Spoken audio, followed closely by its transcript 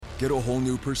Get a whole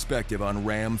new perspective on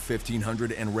Ram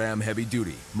 1500 and Ram Heavy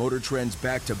Duty, Motor Trend's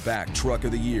back-to-back Truck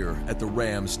of the Year at the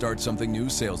Ram Start Something New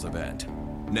sales event.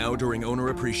 Now during Owner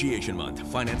Appreciation Month,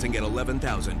 financing at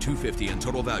 $11,250 in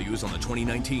total values on the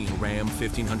 2019 Ram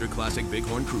 1500 Classic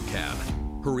Bighorn Crew Cab.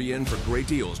 Hurry in for great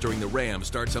deals during the Ram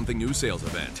Start Something New sales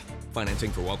event. Financing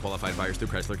for well-qualified buyers through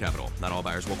Chrysler Capital. Not all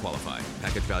buyers will qualify.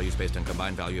 Package value is based on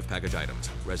combined value of package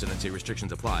items. Residency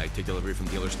restrictions apply. Take delivery from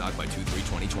dealer stock by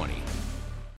 2/3/2020.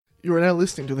 You are now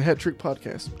listening to the Hat Trick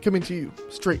Podcast, coming to you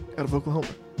straight out of Oklahoma.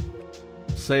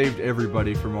 Saved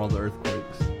everybody from all the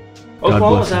earthquakes.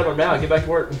 Oklahoma's having them now. Get back to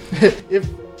work. If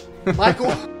Michael,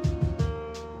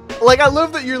 like, I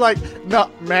love that you're like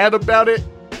not mad about it.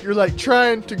 You're like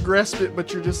trying to grasp it,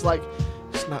 but you're just like,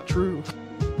 it's not true.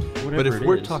 But if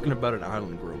we're talking about an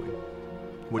island growing,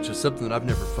 which is something that I've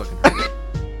never fucking heard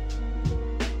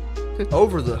of,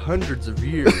 over the hundreds of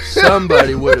years,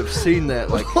 somebody would have seen that.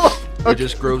 Like, it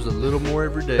just grows a little more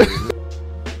every day.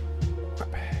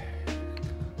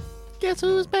 Guess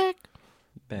who's back?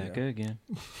 Back again.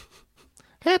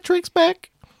 Hat Trick's back.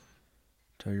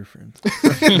 Tell your friends.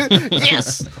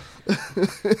 Yes.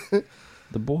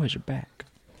 The boys are back.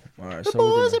 All right, The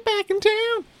boys are back in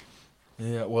town.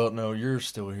 Yeah, well, no, you're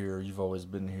still here. You've always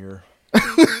been here.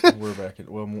 We're back at...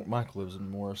 Well, Mike lives in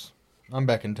Morris. I'm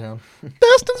back in town.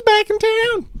 Dustin's back in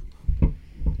town.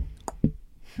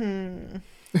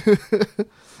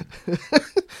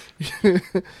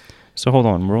 So hold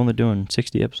on, we're only doing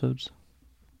 60 episodes?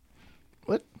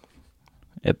 What?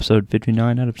 Episode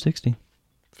 59 out of 60.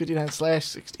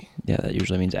 59/60. Yeah, that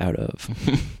usually means out of.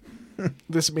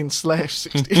 This means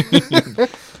 /60.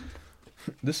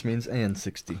 This means and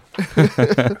 60.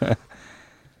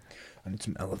 I need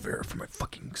some aloe vera for my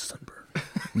fucking sunburn.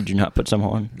 Did you not put some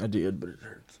on? I did, but it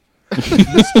hurts.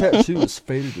 This tattoo is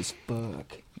faded as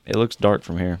fuck. It looks dark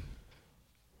from here.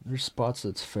 There's spots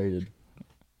that's faded.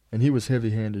 And he was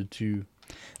heavy-handed, too.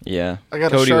 Yeah. I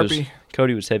got a Sharpie.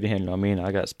 Cody was heavy-handed on me, and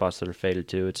I got spots that are faded,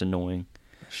 too. It's annoying.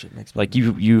 That shit makes me like,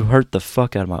 you hurt the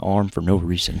fuck out of my arm for no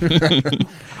reason.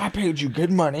 I paid you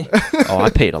good money. Oh,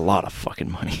 I paid a lot of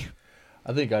fucking money.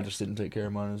 I think I just didn't take care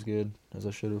of mine as good as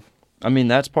I should have. I mean,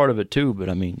 that's part of it, too, but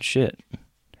I mean, shit.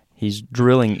 He's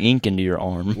drilling ink into your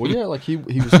arm. Well, yeah, like, he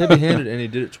was heavy-handed, and he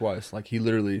did it twice. Like, he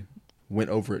literally went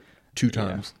over it 2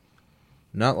 times. Yeah.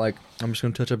 Not like, I'm just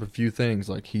going to touch up a few things.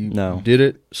 Like, he did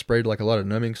it, sprayed, like, a lot of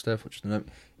numbing stuff, which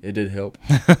it did help.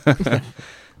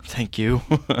 Thank you.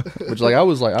 Which, like, I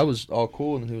was all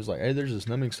cool, and he was like, hey, there's this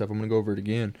numbing stuff. I'm going to go over it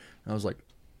again. And I was like,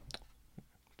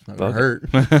 it's not going to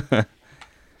hurt.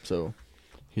 So,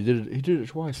 he did it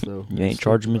twice, though. You ain't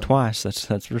charging me twice,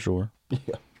 that's for sure.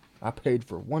 Yeah. I paid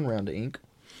for 1 round of ink.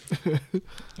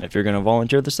 If you're going to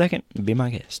volunteer the second, be my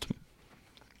guest.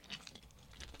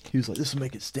 He was like, this will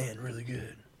make it stand really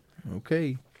good.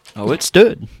 Okay. Oh, it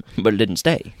stood, but it didn't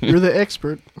stay. You're the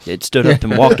expert. It stood up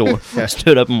and walked away.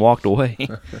 Stood up and walked away.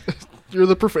 You're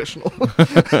the professional.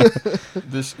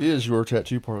 This is your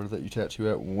tattoo parlor that you tattoo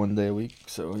at 1 day a week,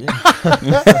 so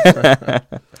yeah.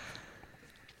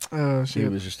 Oh, shit. He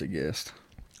was just a guest.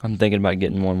 I'm thinking about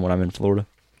getting one when I'm in Florida.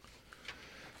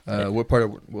 What part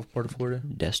of Florida?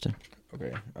 Destin.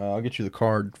 Okay. I'll get you the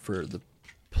card for the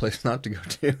place not to go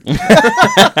to.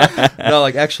 No,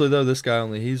 like, actually, though, this guy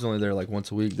he's only there like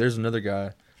once a week. There's another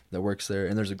guy that works there,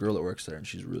 and there's a girl that works there, and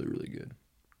she's really, really good.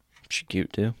 She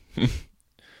cute, too?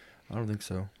 I don't think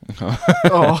so.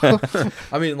 Oh.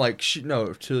 I mean, like,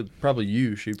 to probably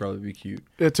you, she'd probably be cute.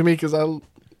 Yeah, to me, because I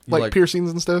like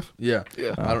piercings and stuff. Yeah.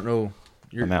 Yeah. I don't know.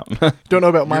 I'm out. Don't know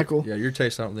about Michael. Yeah, your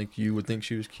taste, I don't think you would think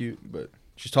she was cute, but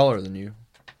she's taller than you.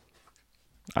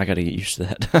 I got to get used to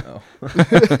that. Oh.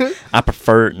 I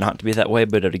prefer it not to be that way,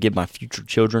 but to give my future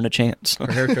children a chance. Her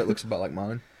haircut looks about like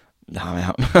mine. I'm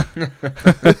out.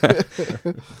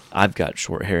 I've got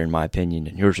short hair, in my opinion,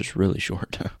 and yours is really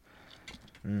short.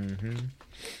 Mm-hmm.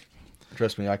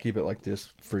 Trust me, I keep it like this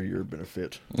for your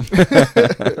benefit.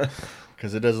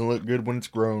 Because it doesn't look good when it's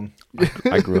grown.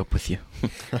 I grew up with you.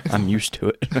 I'm used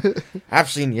to it. I've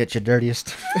seen you at your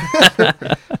dirtiest.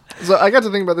 So I got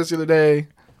to think about this the other day.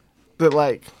 That,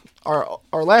 like, our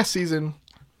last season,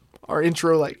 our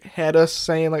intro, like, had us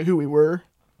saying, like, who we were.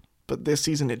 But this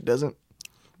season it doesn't.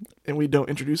 And we don't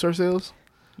introduce ourselves.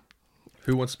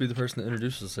 Who wants to be the person that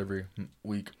introduces us every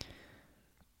week?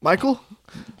 Michael?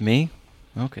 Me?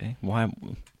 Okay. Why?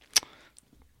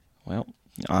 Well,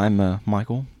 I'm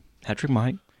Michael, Hat Trick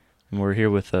Mike, and we're here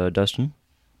with Dustin,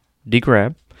 D.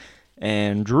 Crab,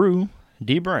 and Drew,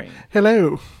 D. Brain.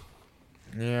 Hello.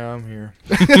 Yeah, I'm here.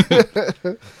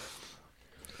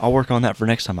 I'll work on that for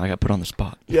next time. I got put on the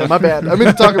spot. Yeah, my bad. I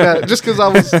meant to talk about it just because I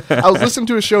was listening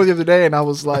to a show the other day and I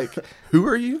was like, Who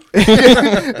are you?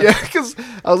 yeah, because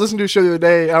I was listening to a show the other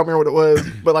day. I don't remember what it was,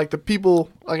 but like the people,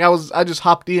 like I just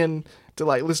hopped in to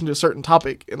like listen to a certain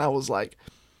topic and I was like,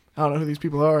 I don't know who these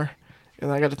people are.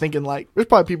 And I got to thinking like, there's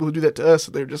probably people who do that to us.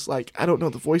 They're just like, I don't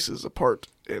know the voices apart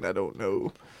and I don't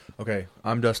know. Okay,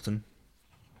 I'm Dustin.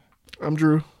 I'm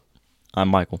Drew. I'm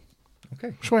Michael.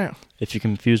 Okay. Schwam. If you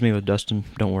confuse me with Dustin,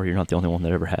 don't worry, you're not the only one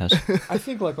that ever has. I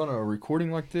think like on a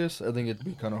recording like this, I think it'd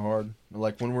be kind of hard.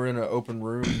 Like when we're in an open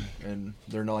room and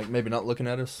they're not like maybe not looking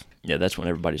at us. Yeah, that's when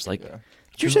everybody's like, Yeah.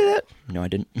 did you say that? No, I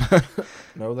didn't.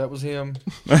 No, that was him.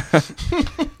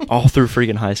 All through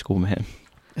freaking high school, man.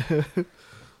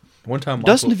 One time,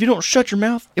 Michael, Dustin, if you don't shut your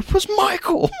mouth, it was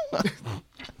Michael.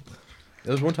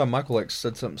 there was one time Michael like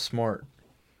said something smart.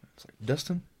 It's like,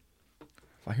 Dustin,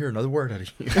 if I hear another word out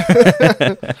of you,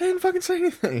 I didn't fucking say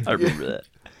anything. I remember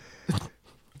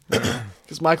that.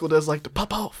 Because Michael does like to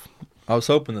pop off. I was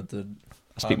hoping that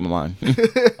I speak my mind.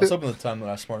 I was hoping the time that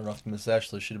I smarted off Miss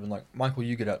Ashley should have been like, Michael,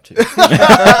 you get out too.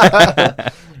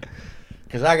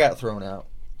 Because I got thrown out.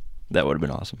 That would have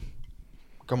been awesome.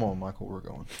 Come on, Michael, we're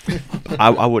going.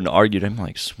 I wouldn't have argued. I'm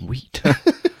like, sweet.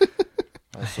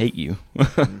 I hate you.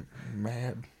 I'm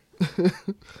mad.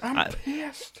 I'm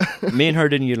pissed. Me and her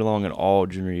didn't get along at all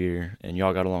junior year, and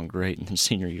y'all got along great. And then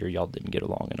senior year, y'all didn't get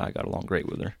along, and I got along great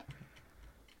with her.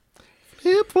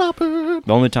 Hip flopper.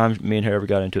 The only time me and her ever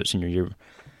got into it senior year,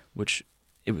 which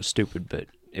it was stupid, but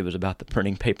it was about the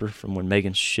printing paper from when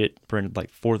Megan's shit printed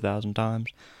like 4,000 times.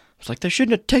 It's like, they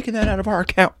shouldn't have taken that out of our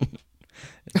account.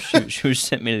 She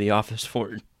sent me to the office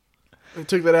for it. They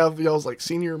took that out of y'all's like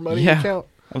senior money Yeah. account.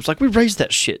 I was like, we raised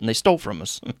that shit, and they stole from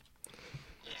us.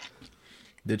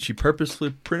 Did she purposely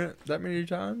print it that many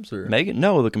times? Or Megan?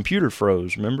 No, the computer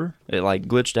froze, remember? It like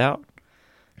glitched out.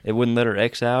 It wouldn't let her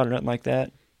X out or nothing like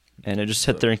that. And it just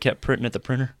sat there and kept printing at the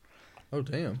printer. Oh,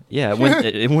 damn. Yeah,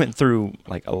 it went through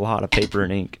like a lot of paper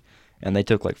and ink. And they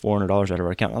took like $400 out of our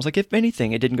account. I was like, if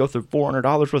anything, it didn't go through $400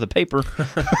 worth of paper.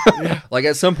 Like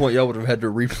at some point, y'all would have had to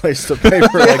replace the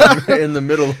paper like in the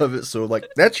middle of it. So like,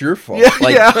 that's your fault. Yeah,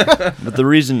 Like, yeah. But the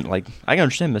reason, like, I can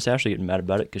understand Miss Ashley getting mad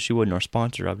about it because she wasn't our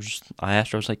sponsor. I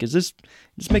asked her, I was like, does this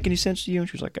make any sense to you? And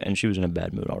she was like, and she was in a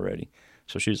bad mood already.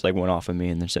 So she just like went off of me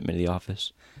and then sent me to the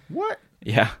office. What?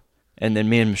 Yeah. And then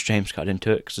me and Miss James got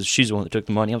into it because she's the one that took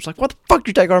the money. I was like, what the fuck did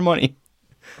you take our money?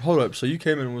 Hold up. So you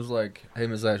came in and was like, hey,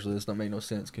 Miss Ashley, this don't make no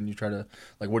sense. Can you try to,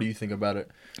 like, what do you think about it?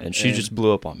 And she just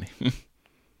blew up on me.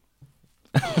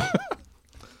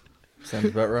 Sounds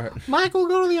about right. Michael,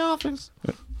 go to the office.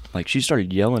 Like, she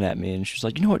started yelling at me, and she was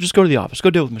like, you know what, just go to the office. Go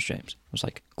deal with Miss James. I was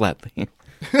like, gladly.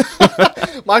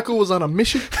 Michael was on a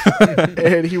mission,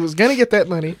 and he was going to get that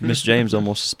money. Miss James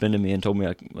almost suspended me and told me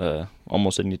I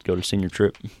almost didn't get to go to senior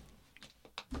trip.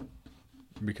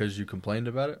 Because you complained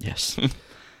about it? Yes.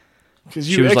 Because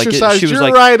She you was like, exercised she was your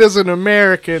like- right as an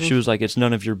American. She was like, it's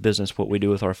none of your business what we do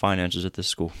with our finances at this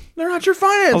school. They're not your I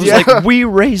finances. was Yeah. like, we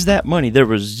raised that money. There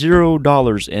was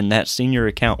 $0 in that senior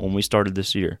account when we started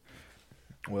this year.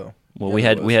 Well, Well,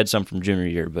 yeah, we had some from junior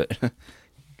year, but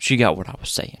she got what I was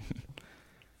saying.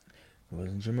 It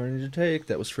wasn't your money to take.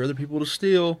 That was for other people to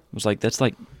steal. It was like, that's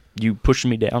like you pushing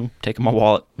me down, taking my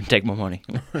wallet, and taking my money.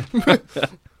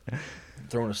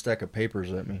 Throwing a stack of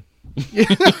papers at me.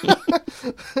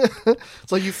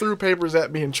 It's like you threw papers at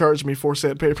me and charged me for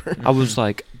said paper. I was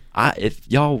like, if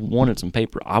y'all wanted some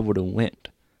paper, I would have went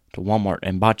to Walmart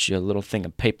and bought you a little thing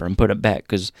of paper and put it back,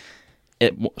 because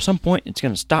at some point it's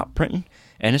going to stop printing,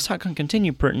 and it's not going to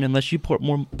continue printing unless you put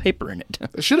more paper in it.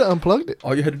 They should have unplugged it.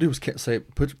 All you had to do was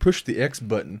push the X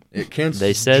button. It cancels.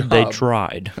 They said the they job.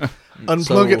 tried.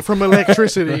 Unplug it from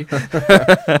electricity.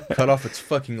 Cut off its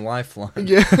fucking lifeline.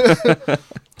 Yeah.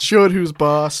 Show it who's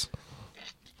boss.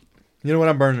 You know what?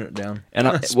 I'm burning it down.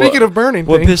 And Speaking of burning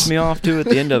what things. pissed me off too at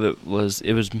the end of it was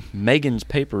Megan's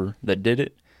paper that did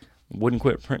it. Wouldn't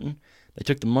quit printing. They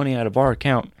took the money out of our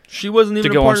account She wasn't to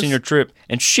even go a on part senior trip,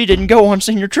 and she didn't go on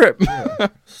senior trip. Yeah.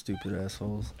 Stupid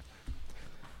assholes.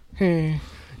 Hey.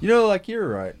 You know, like, you're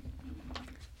right.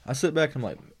 I sit back and I'm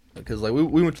like, because like we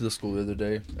went to the school the other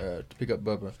day to pick up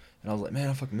Bubba, and I was like, man,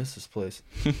 I fucking miss this place.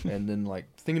 And then like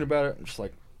thinking about it, I'm just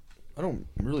like, I don't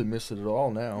really miss it at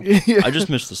all now. Yeah. I just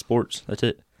miss the sports. That's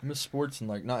it. I miss sports and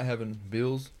like not having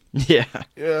bills. Yeah.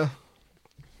 Yeah.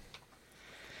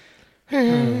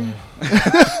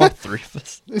 All three of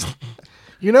us.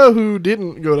 You know who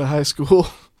didn't go to high school?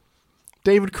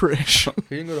 David Koresh.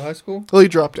 He didn't go to high school? Well, he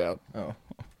dropped out. Oh.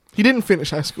 He didn't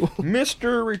finish high school.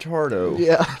 Mr. Retardo.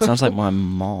 Yeah. Sounds like my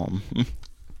mom.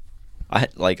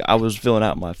 I was filling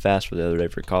out my FAFSA the other day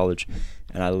for college,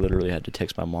 and I literally had to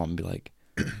text my mom and be like,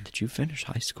 did you finish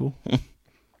high school?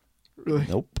 Really?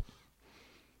 Nope.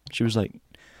 She was like,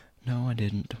 no, I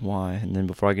didn't. Why? And then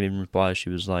before I could even reply, she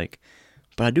was like,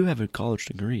 but I do have a college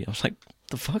degree. I was like,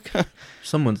 the fuck?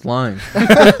 Someone's lying.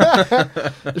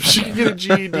 If she could get a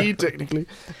GED, technically.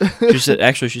 She said,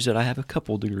 I have a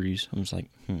couple degrees. I was like,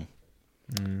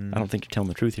 I don't think you're telling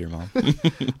the truth here, Mom.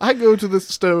 I go to the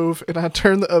stove and I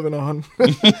turn the oven on.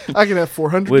 I can have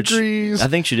 400 degrees. I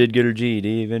think she did get her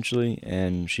GED eventually,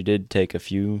 and she did take a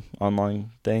few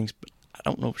online things, but I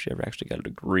don't know if she ever actually got a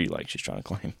degree like she's trying to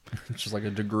claim. It's just like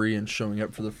a degree in showing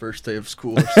up for the first day of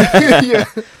school. Yeah.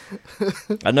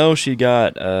 I know she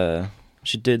got,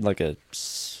 she did like a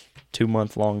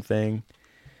 2-month-long thing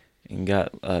and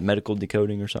got medical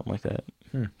decoding or something like that.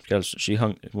 Because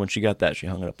when she got that, she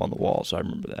hung it up on the wall, so I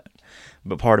remember that.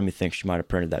 But part of me thinks she might have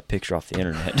printed that picture off the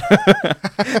internet.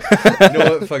 You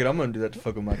know what? Fuck it, I'm gonna do that to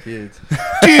fuck with my kids.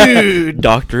 Dude!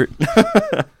 Doctorate.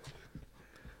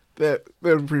 That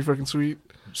would be pretty fucking sweet.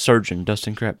 Surgeon,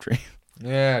 Dustin Crabtree.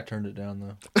 Yeah, I turned it down,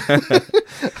 though.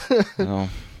 No,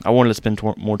 I wanted to spend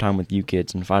more time with you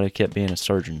kids, and if I'd have kept being a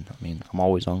surgeon, I mean, I'm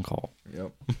always on call.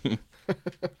 Yep.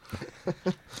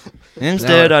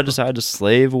 Instead, I decided to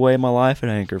slave away my life at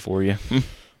Anchor for you.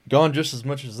 Gone just as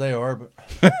much as they are, but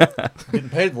getting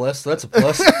paid less, so that's a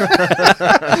plus.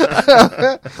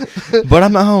 But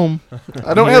I'm at home.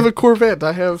 I don't have a Corvette.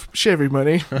 I have Chevy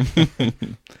money.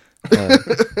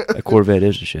 A Corvette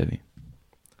is a Chevy.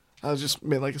 I just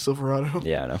meant like a Silverado.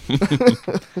 Yeah, I know.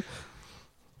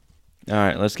 All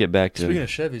right, let's get back to... Speaking of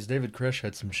Chevys, David Koresh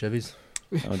had some Chevys.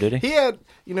 Oh, did he? He had,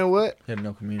 you know what? He had an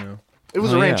El Camino. It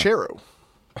was a yeah. Ranchero.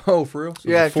 Oh, for real? So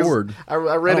Yeah, it was a Ford. I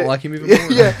read I don't it. like him even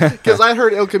more. Yeah, because I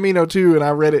heard El Camino too, and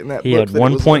I read it in that He book. had that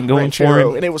one it was point a going for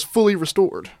Ranchero, him. and it was fully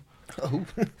restored. Oh.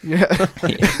 Yeah.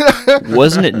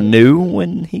 Wasn't it new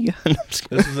when he got...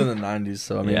 This was in the 90s,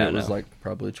 so I mean, Yeah, I it was know. like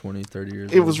probably 20, 30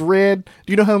 years It old. was red.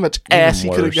 Do you know how much ass he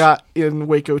could have worse. got in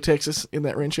Waco, Texas, in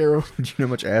that Ranchero? Do you know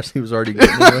how much ass he was already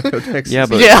getting in Waco, Texas? Yeah,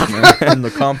 but... Yeah. In the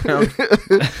compound.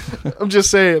 I'm just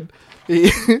saying.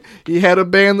 He had a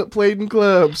band that played in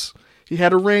clubs. He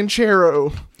had a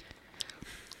Ranchero.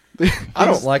 I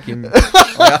don't like him.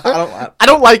 I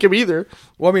don't like him either.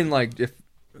 Well, I mean, like,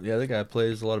 that guy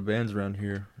plays a lot of bands around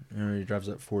here. You know, he drives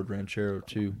that Ford Ranchero,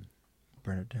 too.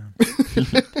 Burn it down.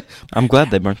 I'm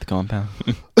glad they burnt the compound.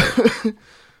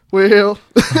 Well,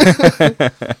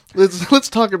 let's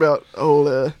talk about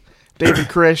old David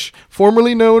Koresh,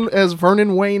 formerly known as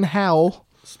Vernon Wayne Howell.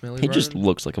 Smelly He Vernon? just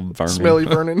looks like a Vernon. Smelly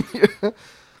Vernon. Yeah.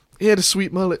 He had a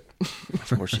sweet mullet.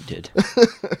 Of course he did.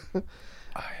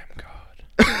 I am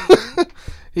God.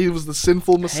 He was the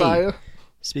sinful Messiah.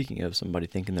 Speaking of somebody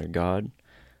thinking they're God,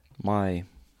 my,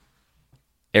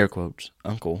 air quotes,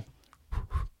 uncle,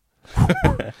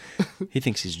 he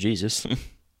thinks he's Jesus.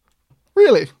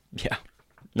 Really? Yeah.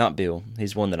 Not Bill.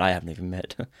 He's one that I haven't even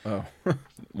met. Oh.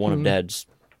 One of Dad's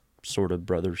sort of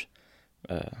brothers.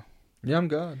 Yeah, I'm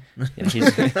God. Yeah,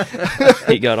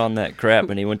 he got on that crap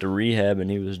and he went to rehab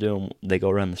and he was doing, they go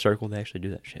around the circle, they actually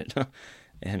do that shit.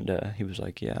 And he was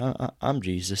like, yeah, I'm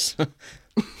Jesus.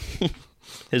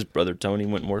 His brother Tony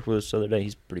went and worked with us the other day.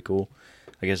 He's pretty cool.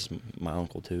 I guess my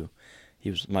uncle too.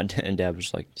 My dad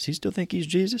was like, does he still think he's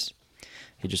Jesus?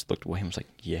 He just looked away and was like,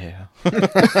 yeah.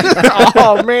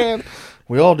 Oh, man.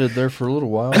 We all did there for a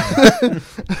little while. I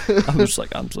was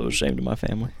like, I'm so ashamed of my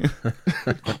family.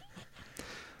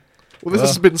 Well, this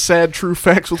has been Sad True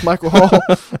Facts with Michael Hall.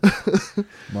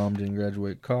 Mom didn't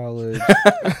graduate college.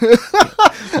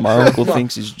 My uncle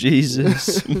thinks he's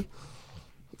Jesus. Can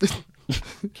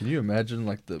you imagine,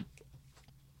 like,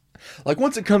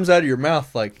 once it comes out of your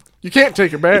mouth, like... You can't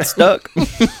take it back. It's stuck.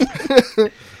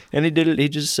 And he did it. He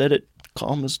just said it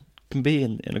calm as can be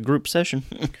in a group session.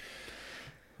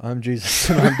 I'm Jesus,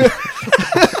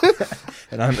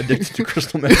 and I'm addicted to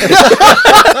crystal meth.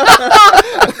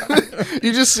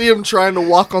 You just see him trying to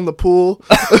walk on the pool.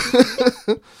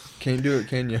 Can't do it,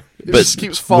 can you? It just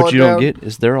keeps falling what you down. don't get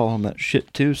is they're all on that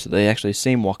shit too, so they actually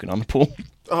see him walking on the pool.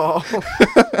 Oh.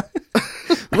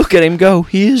 Look at him go.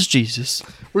 He is Jesus.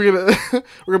 We're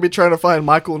gonna be trying to find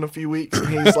Michael in a few weeks, and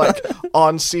he's like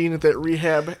on scene at that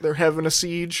rehab. They're having a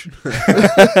siege.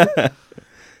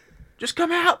 Just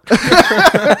come out.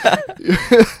 Gotta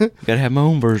have my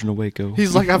own version of Waco.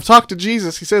 He's like, I've talked to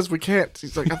Jesus. He says we can't.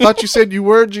 He's like, I thought you said you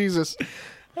were Jesus.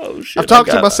 Oh shit! I've talked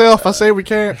to myself. I say we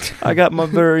can't. I got my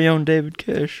very own David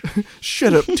Koresh.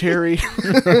 Shut up, Terry.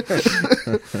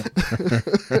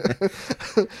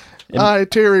 I,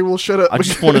 Terry, will shut up. I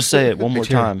just want to say it one more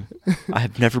time. I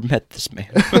have never met this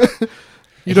man.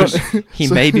 You don't. He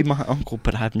may be my uncle,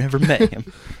 but I've never met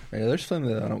him. Yeah, there's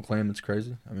something that I don't claim. It's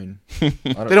crazy. I mean, They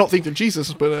don't think they're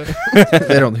Jesus, but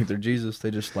they don't think they're Jesus.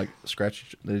 They just like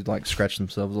scratch. They like scratch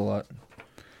themselves a lot.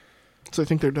 so they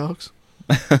think they're dogs.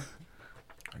 I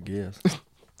guess.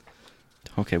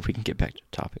 Okay, we can get back to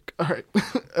the topic. All right.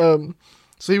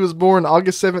 So he was born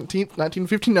August 17th,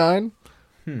 1959,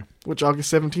 which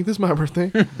August 17th is my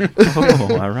birthday.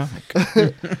 Oh,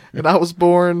 ironic. And I was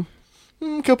born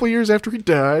a couple years after he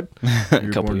died. A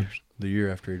couple years. The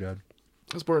year after he died.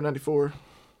 I was born in 94.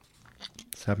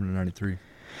 This happened in 93.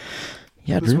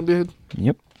 Yeah, This Drew. one did?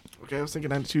 Yep. Okay, I was thinking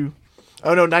 92.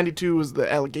 Oh, no, 92 was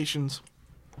the allegations.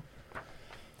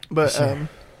 But,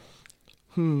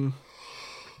 It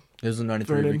was in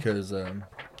 93 Vernon. because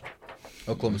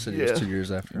Oklahoma City Yeah. was 2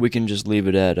 years after. We can just leave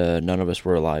it at none of us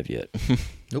were alive yet.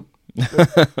 Nope.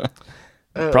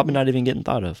 Probably not even getting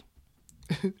thought of.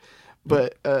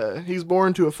 But he's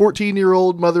born to a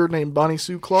 14-year-old mother named Bonnie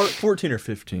Sue Clark 14 or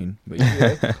 15. But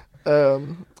yeah.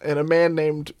 and a man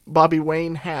named Bobby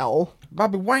Wayne Howe.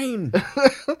 Bobby Wayne.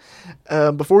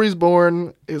 Before he's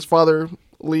born, his father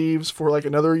leaves for like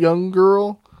another young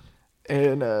girl.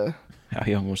 And How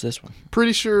young was this one?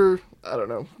 pretty sure, I don't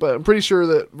know, but I'm pretty sure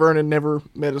that Vernon never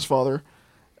met his father.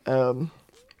 And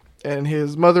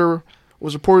his mother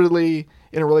was reportedly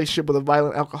in a relationship with a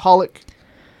violent alcoholic.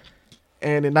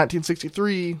 And in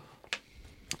 1963,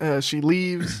 she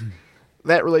leaves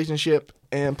that relationship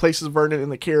and places Vernon in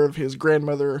the care of his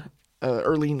grandmother,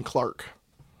 Earlene Clark.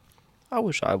 I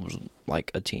wish I was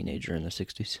like a teenager in the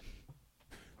 60s.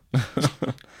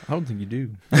 I don't think you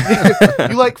do.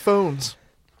 You like phones.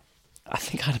 I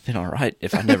think I'd have been all right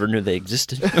if I never knew they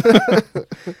existed.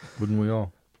 Wouldn't we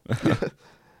all?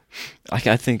 Like,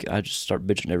 I think I just start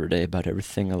bitching every day about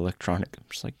everything electronic. I'm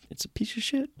just like, it's a piece of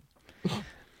shit.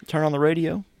 Turn on the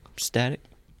radio, static.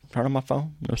 Turn on my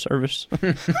phone, no service.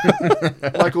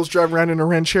 Michael's driving around in a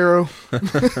Ranchero.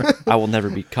 I will never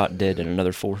be caught dead in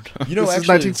another Ford. You know, This is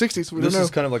actually, 1960s. We this don't know.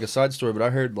 is kind of like a side story, but I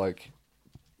heard like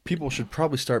people should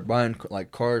probably start buying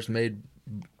like cars made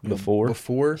Before?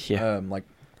 Before, Yeah. like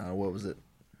what was it,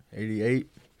 88,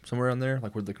 somewhere around there,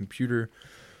 like with the computer,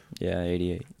 Yeah,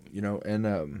 88. you know,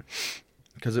 and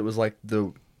because it was like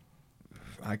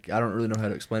I don't really know how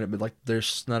to explain it, but like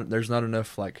there's not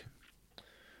enough like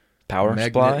Power magnet,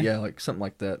 supply? yeah, like something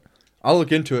like that. I'll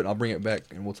look into it and I'll bring it back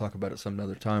and we'll talk about it some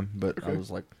other time. But I was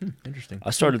like, interesting. I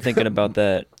started thinking about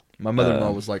that. My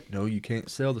mother-in-law was like, "No, you can't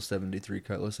sell the '73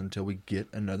 Cutlass until we get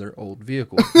another old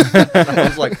vehicle." I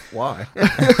was like, "Why?"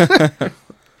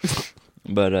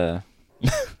 But,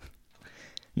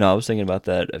 no, I was thinking about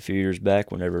that a few years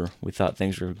back whenever we thought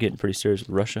things were getting pretty serious with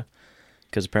Russia.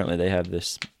 Because apparently they have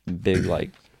this big,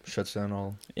 like, Shuts down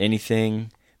all.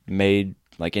 anything made,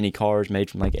 like any cars made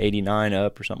from like 89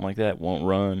 up or something like that won't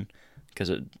run because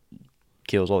it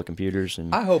kills all the computers.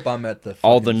 And I hope I'm at the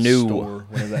All the fucking new- store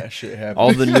when that shit happens.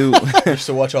 all the new... Just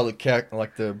to watch all the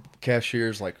the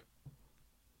cashiers like,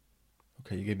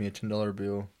 okay, you gave me a $10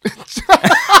 bill.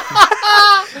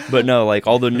 But no, like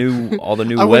all the new I want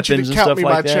you weapons to and count stuff me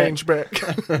like my that. change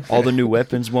back. All the new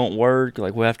weapons won't work.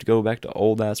 Like we'll have to go back to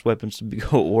old ass weapons to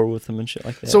go at war with them and shit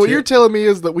like that. So what you're telling me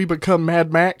is that we become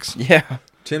Mad Max? Yeah.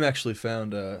 Tim actually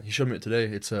found. He showed me it today.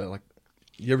 It's like,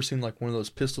 you ever seen like one of those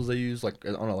pistols they use like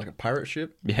on like a pirate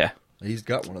ship? Yeah. He's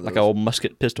got one of those. Like an old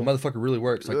musket The pistol. motherfucker really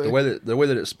works. Like Really? the way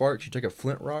that it sparks, you take a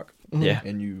flint rock Yeah.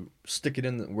 and you stick it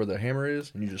in where the hammer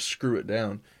is, and you just screw it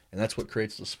down, and that's what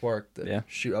creates the spark. That Yeah.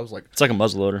 shoot. I was like, It's like a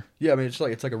muzzleloader. yeah, I mean, it's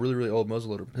like a really really old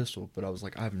muzzleloader pistol, but I was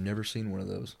like, I've never seen one of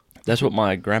those. That's what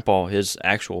my grandpa, his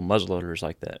actual muzzleloader is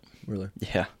like that. Really.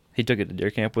 Yeah. He took it to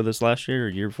deer camp with us last year or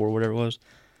year before, whatever it was.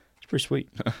 It's pretty sweet.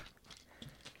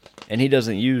 And he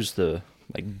doesn't use the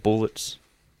like bullets.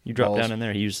 You drop Balls. down in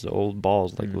there, he uses the old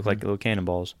balls, like look like little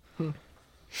cannonballs.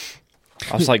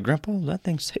 I was like, Grandpa, is that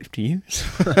thing safe to use?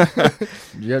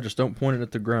 Yeah, just don't point it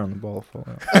at the ground. The ball will fall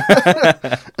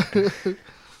out.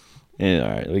 Yeah, all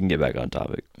right, we can get back on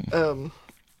topic.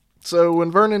 So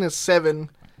when Vernon is 7,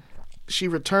 she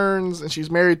returns and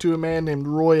she's married to a man named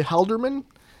Roy Halderman,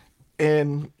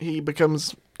 and he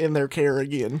becomes in their care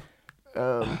again.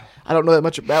 I don't know that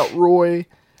much about Roy.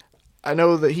 I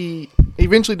know that he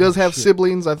eventually does have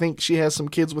siblings. I think she has some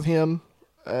kids with him,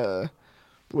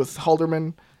 with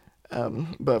Halderman.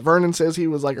 But Vernon says he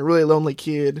was like a really lonely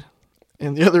kid.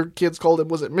 And the other kids called him,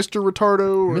 was it Mr.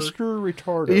 Retardo? Or, Mr.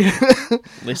 Retardo. Yeah.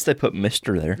 At least they put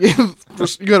Mister there. You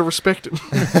gotta respect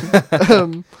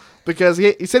him. Because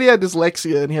he said he had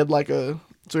dyslexia and he had so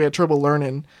he had trouble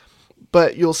learning.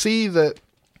 But you'll see that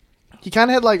he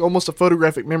kind of had like almost a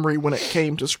photographic memory when it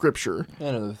came to scripture.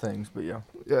 And other things, but yeah.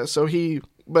 Yeah, so he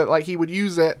would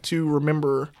use that to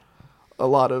remember a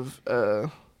lot of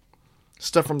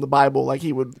stuff from the Bible. Like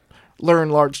he would learn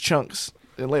large chunks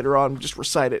and later on just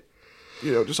recite it,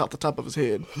 just off the top of his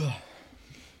head.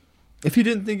 If you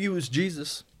didn't think he was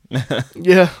Jesus,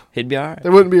 Yeah, He'd be all right.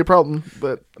 there wouldn't be a problem.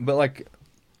 But like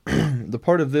the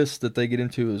part of this that they get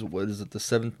into is what is it, the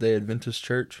Seventh-day Adventist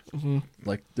Church? mm-hmm.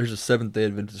 Like there's a Seventh-day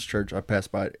Adventist Church. I pass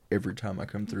by it every time I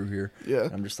come through here. yeah,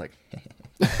 I'm just like,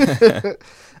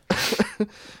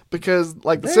 because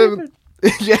like the seventh,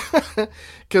 yeah,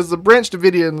 because the Branch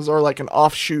Davidians are like an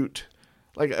offshoot,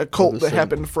 like a cult that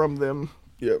happened from them.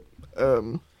 yep.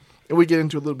 And we get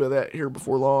into a little bit of that here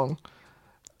before long.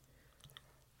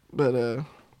 But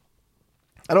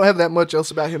I don't have that much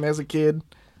else about him as a kid.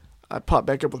 I pop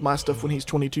back up with my stuff when he's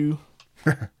 22.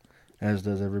 As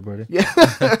does everybody. Yeah.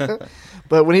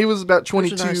 But when he was about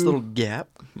 22, There's a nice little gap.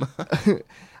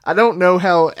 I don't know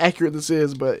how accurate this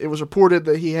is, but it was reported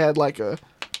that he had like a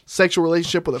sexual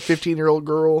relationship with a 15-year-old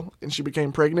girl and she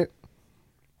became pregnant.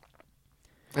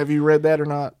 Have you read that or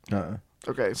not?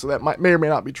 Okay, so that may or may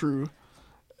not be true.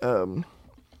 I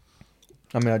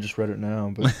mean, I just read it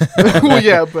now, but Well,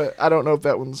 yeah, but I don't know if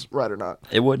that one's right or not.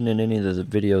 It wasn't in any of the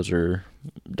videos or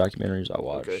documentaries I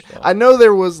watched. Okay. So. I know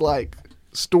there was like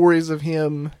stories of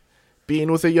him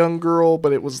being with a young girl,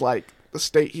 but it was like the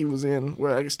state he was in,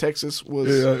 where I guess Texas was.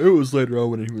 yeah, it was later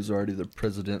on when he was already the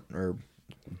president or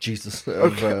Jesus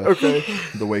of Okay.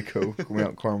 the Waco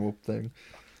Mount Carmel thing.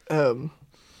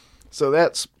 So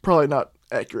that's probably not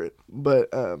accurate, but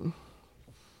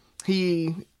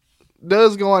he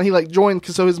does go on. He like joined,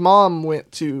 so his mom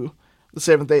went to the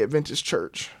Seventh-day Adventist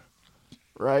Church,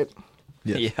 right?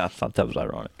 Yes. Yeah, I thought that was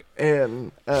ironic.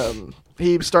 And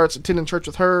he starts attending church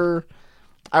with her.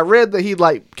 I read that he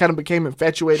like kind of became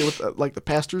infatuated with like the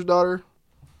pastor's daughter.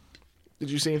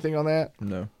 Did you see anything on that?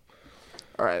 No.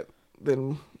 All right,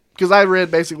 then, because I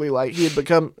read basically like he had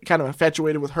become kind of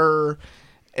infatuated with her,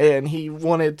 and he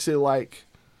wanted to like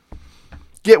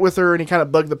get with her, and he kind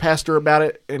of bugged the pastor about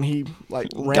it, and he like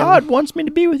ran. God wants me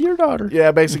to be with your daughter.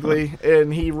 Yeah, basically,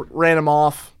 and he ran him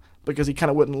off because he kind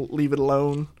of wouldn't leave it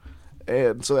alone,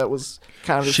 and so that was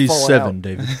kind of his She's falling 7, out.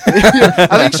 David.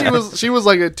 I think she was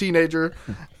like a teenager.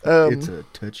 It's a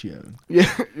touch young.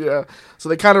 Yeah, yeah. So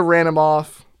they kind of ran him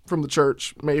off from the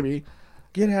church, maybe.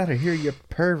 Get out of here, you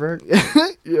pervert.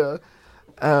 Yeah.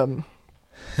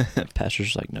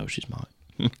 Pastor's like, no, she's mine.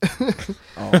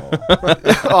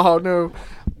 Oh no,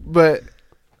 but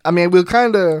I mean, we'll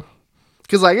kind of,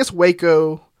 because I guess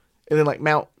Waco and then like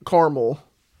Mount Carmel.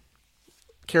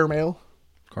 Caramel.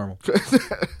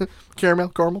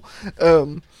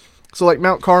 So like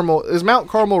Mount Carmel, is Mount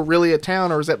Carmel really a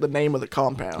town, or is that the name of the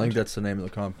compound? I think that's the name of the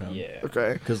compound. Yeah.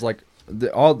 Okay. Because like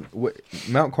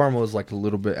Mount Carmel is like a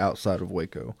little bit outside of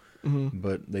Waco,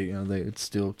 but it's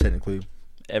still technically.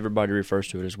 Everybody refers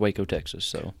to it as Waco, Texas.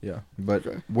 So Yeah, but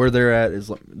where they're at is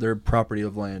like, their property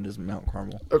of land is Mount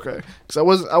Carmel. Okay, because I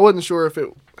wasn't sure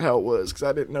how it was, because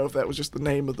I didn't know if that was just the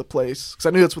name of the place, because I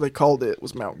knew that's what they called it,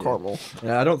 was Mount Carmel.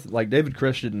 Yeah, I don't like David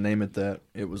Koresh didn't name it that.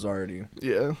 It was already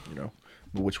Yeah,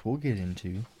 which we'll get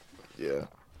into. yeah.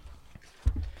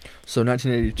 So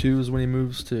 1982 is when he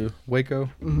moves to Waco.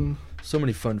 Mm-hmm. So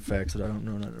many fun facts that I don't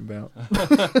know nothing about.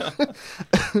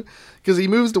 Because he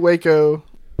moves to Waco,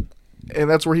 and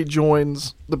that's where he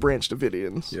joins the Branch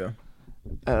Davidians. Yeah.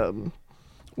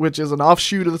 Which is an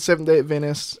offshoot of the Seventh-day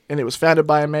Adventists, and it was founded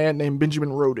by a man named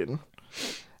Benjamin Roden.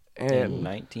 And in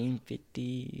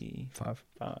 1955.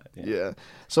 yeah.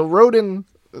 So Roden,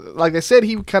 like I said,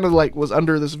 he kind of like was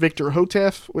under this Victor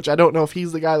Hotef, which I don't know if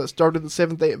he's the guy that started the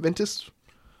Seventh-day Adventists,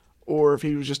 or if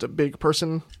he was just a big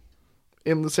person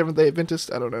in the Seventh-day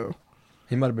Adventist. I don't know.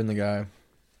 He might have been the guy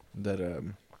that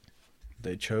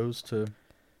they chose to.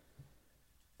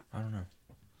 I don't know.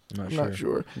 I'm not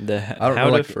sure. The I don't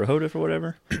know, Howdiff or Hodif or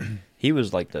whatever. He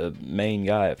was like the main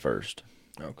guy at first.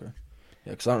 Okay.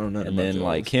 Yeah, because I don't know nothing And about then the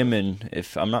like others. him and,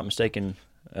 if I'm not mistaken,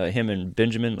 him and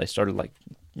Benjamin, they started like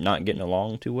not getting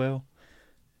along too well.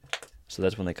 So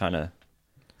that's when they kind of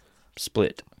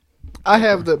split. I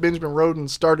have that Benjamin Roden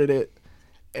started it,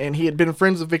 and he had been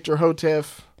friends with Victor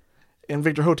Hotef, and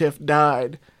Victor Hotef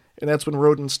died, and that's when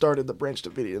Roden started the Branch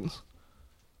Davidians.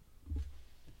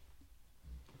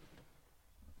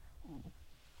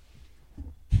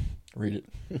 Read it.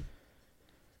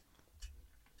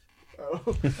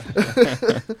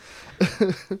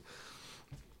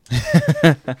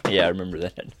 Yeah, I remember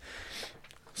that.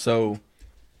 So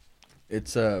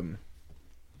it's so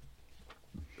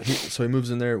he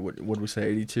moves in there. What did we say?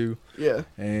 82. Yeah.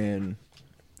 And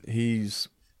he's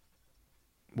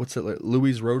what's it like?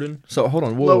 Louise Roden. So hold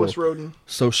on, whoa. Lois Roden.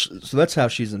 So that's how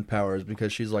she's in power, is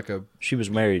because she's like She was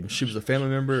married. she was a family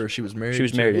member, or she was married. She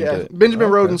was married. Yeah, into it. Benjamin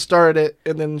Okay. Roden started it,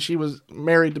 and then she was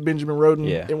married to Benjamin Roden.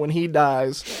 Yeah. And when he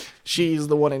dies, she's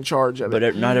the one in charge of it.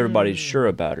 But not everybody's sure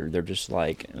about her. They're just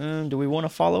like, do we want to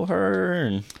follow her?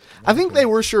 And I think they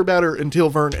were sure about her until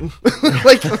Vernon.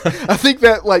 Like, I think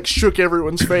that like shook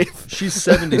everyone's faith. She's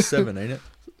 77, ain't it?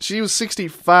 She was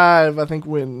 65, I think,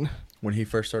 when When he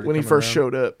first started. he coming first around?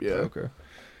 showed up. Yeah. Okay.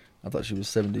 I thought she was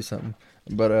 70 something.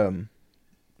 But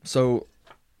so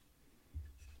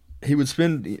he would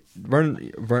spend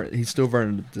Vernon he's still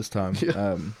Vernon at this time.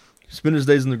 Yeah. Spend his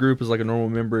days in the group as like a normal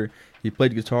member. He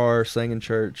played guitar, sang in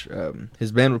church.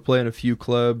 His band would play in a few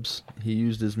clubs. He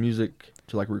used his music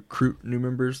to like recruit new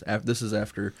members. This is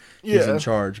after he's in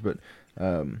charge, but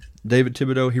David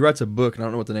Thibodeau, he writes a book, and I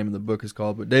don't know what the name of the book is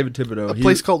called, but David Thibodeau, A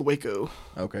place called Waco.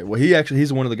 Okay, well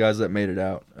he's one of the guys that made it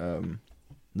out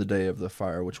the day of the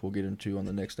fire, which we'll get into on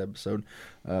the next episode.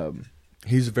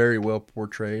 He's very well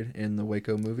portrayed in the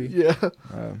Waco movie. Yeah.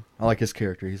 I like his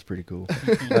character. He's pretty cool.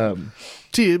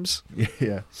 Tibbs.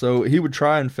 Yeah. So he would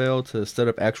try and fail to set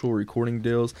up actual recording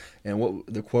deals, and what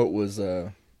the quote was,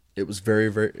 it was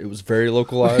very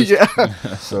localized. Yeah.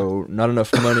 So not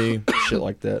enough money, shit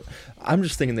like that. I'm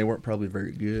just thinking they weren't probably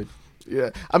very good. Yeah.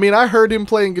 I mean, I heard him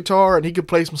playing guitar, and he could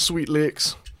play some sweet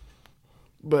licks,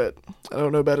 but I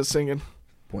don't know about his singing.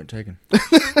 Point taken.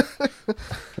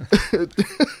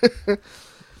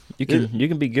 you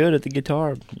can be good at the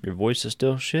guitar. Your voice is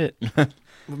still shit.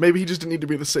 Maybe he just didn't need to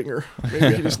be the singer.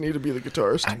 Maybe he just needed to be the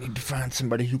guitarist. I need to find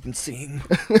somebody who can sing.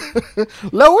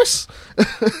 Lois!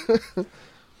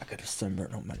 I got a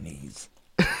sunburn on my knees.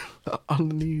 On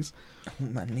the knees.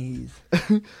 On my knees.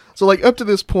 So, like, up to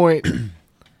this point,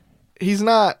 he's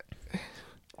not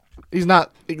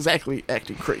exactly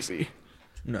acting crazy.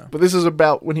 No. But this is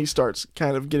about when he starts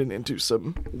kind of getting into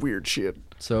some weird shit.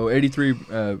 So 83,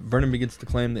 Vernon begins to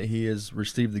claim that he has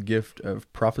received the gift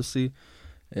of prophecy.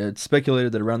 It's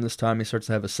speculated that around this time he starts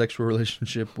to have a sexual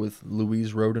relationship with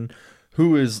Louise Roden,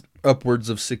 who is upwards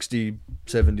of 60,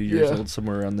 70 years old,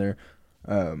 somewhere around there.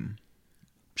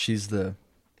 She's the,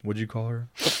 what'd you call her?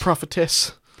 A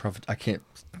prophetess. I can't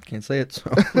say it.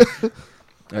 So.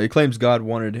 He claims God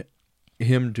wanted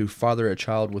him to father a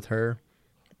child with her.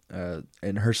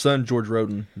 And her son, George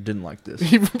Roden, didn't like this.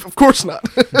 Of course not.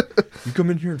 You come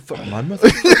in here and fuck my mother?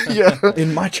 Yeah.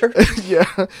 In my church?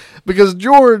 Yeah. Because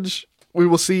George, we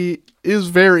will see, is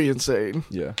very insane.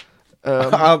 Yeah.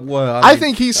 I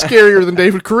think he's scarier than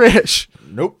David Koresh.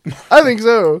 Nope. I think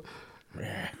so.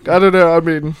 I don't know. I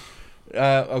mean...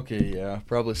 okay, yeah,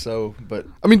 probably so, but...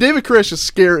 I mean, David Koresh is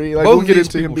scary. Like, both we'll get these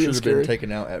into him people being should have scary. been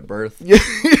taken out at birth. Yeah.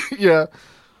 Yeah.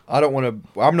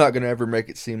 I'm not going to ever make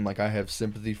it seem like I have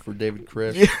sympathy for David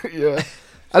Koresh. Yeah.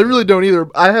 I really don't either.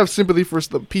 I have sympathy for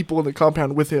the people in the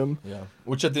compound with him. Yeah.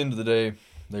 Which at the end of the day,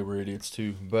 they were idiots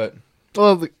too, but...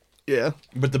 Well, yeah.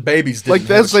 But the babies didn't Like,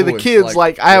 that's have a like the choice. kids.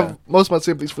 Like, I have most of my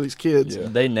sympathies for these kids. Yeah.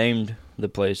 They named the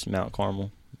place Mount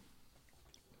Carmel.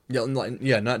 Yeah,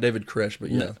 not David Koresh,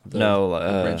 but yeah. The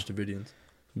Branch Davidians.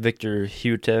 Victor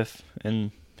Hutef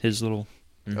and his little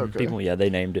Okay. people. Yeah, they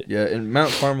named it. Yeah, and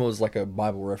Mount Carmel is like a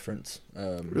Bible reference.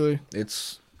 Really? It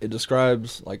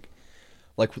describes like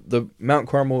the Mount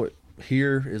Carmel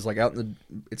here is like out in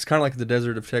the. It's kind of like the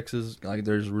desert of Texas. Like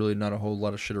there's really not a whole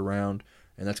lot of shit around,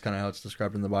 and that's kind of how it's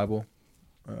described in the Bible.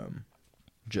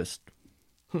 Just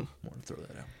want to throw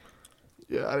that out.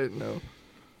 Yeah, I didn't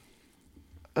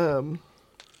know.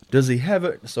 Does he have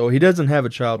it? So he doesn't have a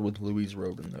child with Louise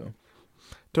Roden though.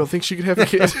 Don't think she could have a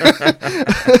kid.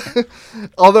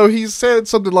 Although he said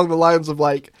something along the lines of,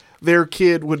 like, their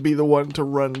kid would be the one to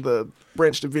run the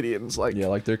Branch Davidians. Like, Yeah,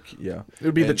 like they're it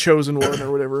would be the chosen one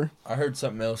or whatever. I heard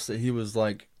something else that he was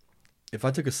like, if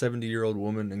I took a 70-year-old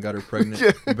woman and got her pregnant,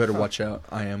 Yeah. you better watch out.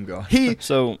 I am God.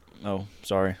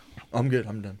 Sorry. I'm good.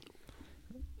 I'm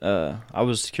done. I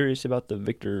was curious about the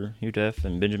Victor Hutef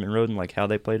and Benjamin Roden, like how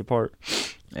they played a part,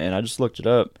 and I just looked it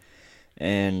up,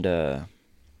 and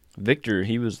Victor,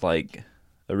 he was like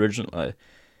original.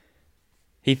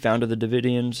 He founded the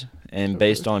Davidians, and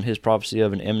based on his prophecy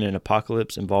of an imminent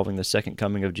apocalypse involving the second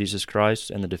coming of Jesus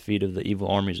Christ and the defeat of the evil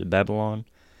armies of Babylon,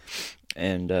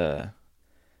 and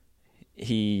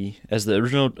he, as the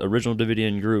original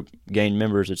Davidian group gained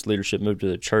members, its leadership moved to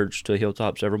the church to a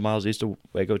hilltop several miles east of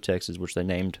Waco, Texas, which they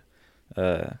named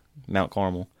Mount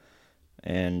Carmel.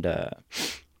 And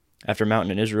after a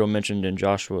mountain in Israel mentioned in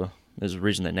Joshua, is the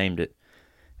reason they named it.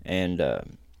 And a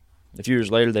few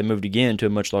years later, they moved again to a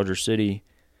much larger city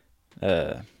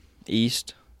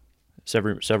east,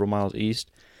 several miles east.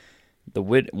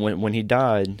 When he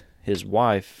died, his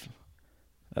wife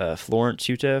Florence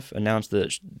Utef announced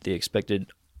that the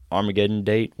expected Armageddon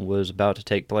date was about to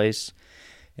take place,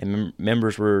 and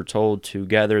members were told to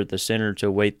gather at the center to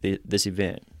await this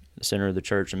event, the center of the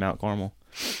church in Mount Carmel.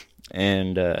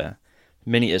 And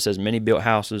it says many built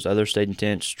houses, others stayed in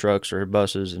tents, trucks, or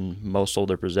buses, and most sold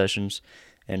their possessions.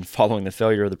 And following the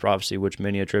failure of the prophecy, which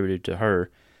many attributed to her,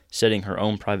 setting her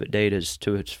own private date as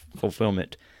to its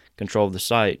fulfillment, control of the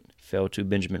site fell to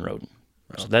Benjamin Roden.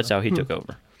 So that's how he took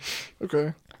over.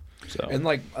 Okay. So And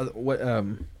like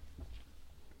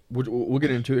we'll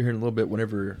get into it here in a little bit.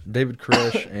 Whenever David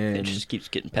Koresh and it just keeps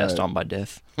getting passed on by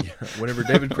death. whenever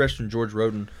David Koresh and George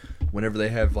Roden, whenever they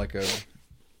have like a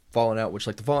falling out, which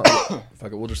like the falling,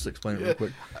 we'll just explain it real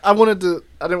quick. I didn't want to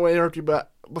interrupt you,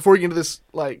 but before we get into this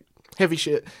like heavy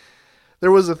shit,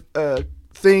 there was a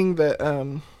thing that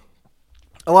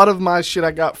a lot of my shit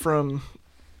I got from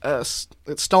it's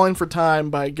Stalling for Time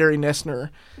by Gary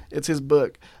Nessner. It's his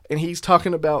book, and he's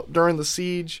talking about during the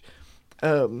siege.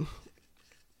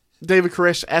 David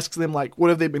Koresh asks them like, what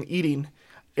have they been eating?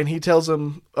 And he tells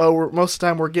them, most of the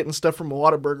time we're getting stuff from a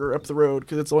Whataburger up the road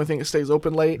because it's the only thing that stays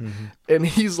open late. Mm-hmm. And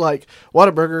he's like,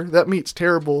 Whataburger, that meat's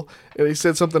terrible. And he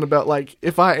said something about like,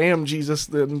 if I am Jesus,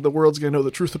 then the world's going to know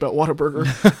the truth about Whataburger.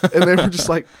 And they were just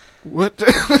like, what?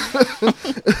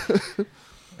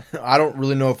 I don't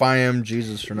really know if I am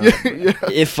Jesus or not. Yeah.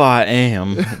 If I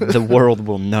am, the world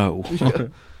will know. Yeah.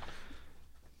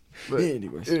 But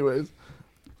anyways.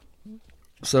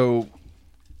 So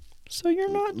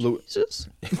you're not Jesus?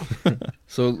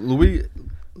 So Louis,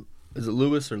 is it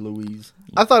Louis or Louise?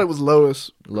 I thought it was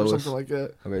Lois. Lois. Or something like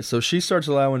that. Okay, so she starts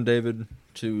allowing David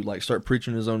to like start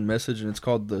preaching his own message, and it's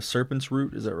called the Serpent's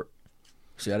Root. Is that right?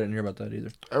 See, I didn't hear about that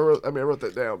either. I wrote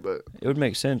that down, but It would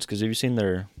make sense because have you seen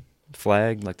their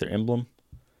flag, like their emblem?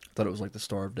 I thought it was like the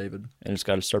Star of David. And it's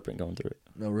got a serpent going through it.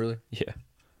 No, really? Yeah.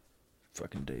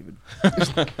 Fucking David.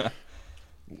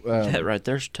 That right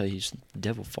there should tell you he's a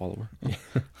devil follower.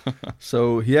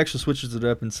 So he actually switches it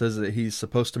up and says that he's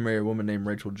supposed to marry a woman named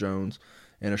Rachel Jones,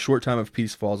 and a short time of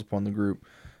peace falls upon the group.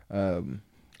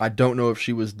 I don't know if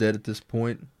she was dead at this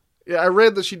point. yeah, I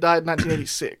read that she died in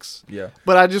 1986. Yeah.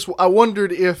 But I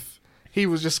wondered if he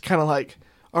was just kind of like,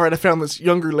 all right, I found this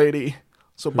younger lady,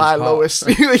 so bye, hot. Lois.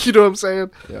 You know what I'm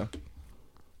saying? Yeah.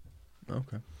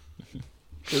 Okay.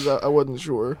 Because I wasn't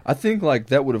sure. I think like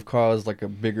that would have caused like a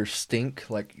bigger stink.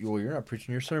 Like, well, you're not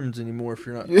preaching your sermons anymore if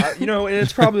you're not. Yeah. And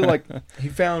it's probably like he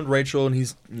found Rachel and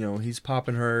he's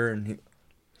popping her and he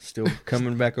still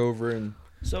coming back over and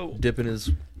So dipping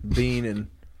his bean in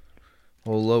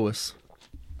old Lois.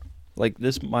 like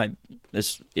this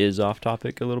is off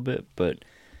topic a little bit, but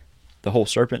the whole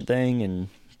serpent thing and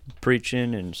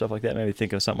preaching and stuff like that made me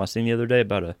think of something I seen the other day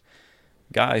about a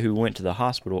guy who went to the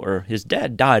hospital, or his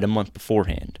dad died a month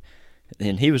beforehand,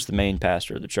 and he was the main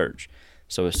pastor of the church.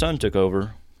 So his son took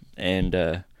over,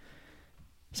 and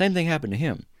same thing happened to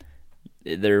him.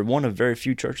 They're one of very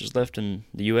few churches left in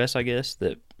the U.S., I guess,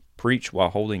 that preach while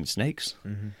holding snakes.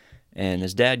 Mm-hmm. And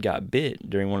his dad got bit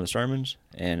during one of the sermons,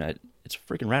 and it's a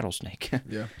freaking rattlesnake.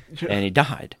 Yeah. And he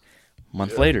died. A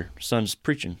month later, son's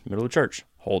preaching, middle of church,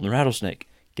 holding a rattlesnake,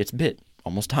 gets bit,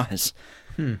 almost dies.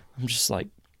 I'm just like,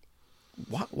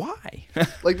 why?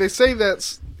 Like they say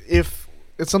that's if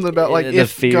it's something about like the if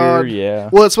fear, God. yeah.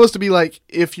 Well, it's supposed to be like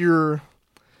if you're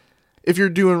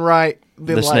doing right,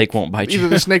 then The like, snake won't bite you. Either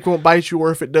the snake won't bite you,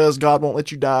 or if it does, God won't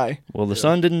let you die. Well, the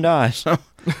son didn't die, so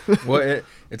Well,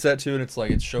 it's that too, and it's like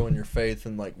it's showing your faith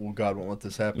and like, well, God won't let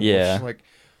this happen. Yeah. It's like,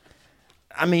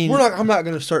 I mean, I'm not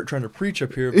going to start trying to preach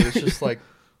up here, but it's just like,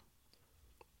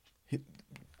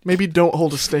 Maybe don't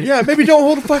hold a snake. yeah, maybe don't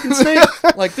hold a fucking snake.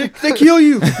 Like they kill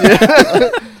you.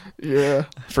 Yeah.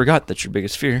 I forgot that's your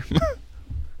biggest fear.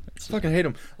 Fucking hate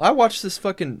them. I watched this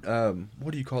fucking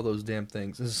what do you call those damn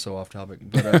things? This is so off topic,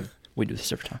 but We do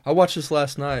this every time. I watched this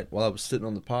last night while I was sitting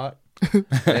on the pot,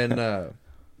 and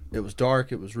it was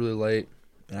dark. It was really late,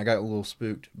 and I got a little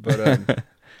spooked. But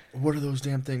what are those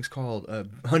damn things called?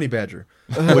 Honey badger.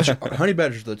 Which honey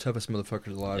badgers are the toughest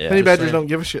motherfuckers alive. Yeah. Honey Just badgers saying. don't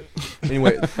give a shit.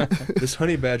 Anyway, this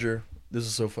honey badger. This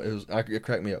is so funny. It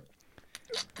cracked me up.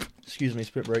 Excuse me,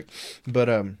 spit break.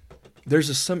 But there's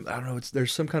there's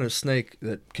some kind of snake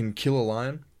that can kill a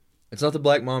lion. It's not the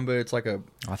black mamba. It's like a.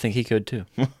 I think he could too.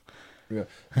 Yeah.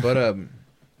 But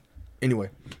anyway,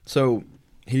 so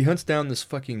he hunts down this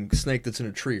fucking snake that's in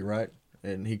a tree, right?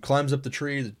 And he climbs up the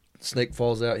tree. The snake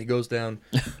falls out. He goes down,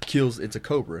 kills. It's a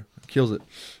cobra. Kills it,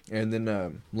 and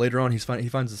then later on he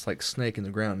finds this like snake in the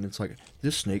ground, and it's like,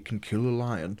 this snake can kill a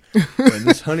lion. And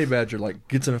this honey badger like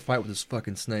gets in a fight with this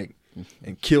fucking snake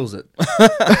and kills it.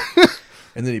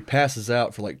 and then he passes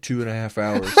out for like 2.5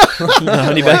 hours. The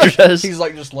honey badger does? He's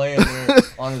like just laying there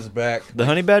on his back. The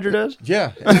honey badger does?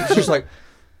 Yeah. And it's just like,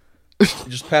 he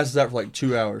just passes out for like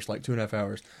 2 hours, like 2.5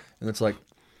 hours. And it's like,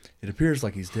 it appears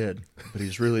like he's dead, but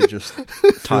he's really just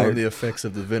feeling the effects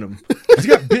of the venom.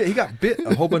 He got bit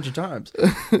a whole bunch of times.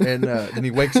 And then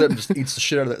he wakes up and just eats the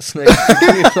shit out of that snake.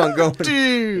 He keeps on going.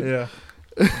 Dude. Yeah.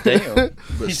 Damn.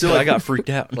 But Still, I got freaked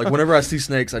out. Like whenever I see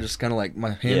snakes, I just kind of like,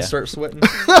 my hands start sweating.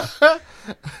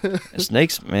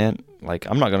 Snakes, man, like,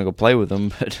 I'm not going to go play with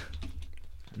them, but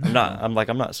I'm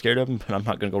not scared of them, but I'm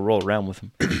not going to go roll around with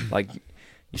them. Like,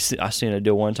 I seen a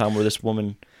deal one time where this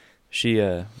woman, she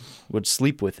would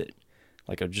sleep with it,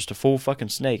 like just a full fucking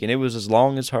snake, and it was as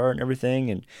long as her and everything,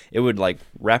 and it would like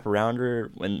wrap around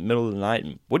her in the middle of the night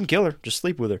and wouldn't kill her, just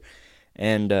sleep with her,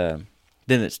 and then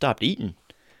it stopped eating.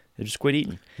 It just quit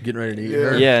eating. Getting ready to eat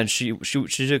her. Yeah, and she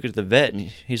took it to the vet, and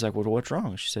he's like, "Well, what's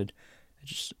wrong?" She said,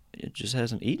 "It just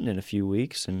hasn't eaten in a few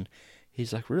weeks," and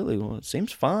he's like, "Really? Well, it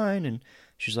seems fine." And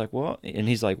she's like, "Well," and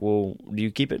he's like, "Well, do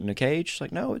you keep it in a cage?" She's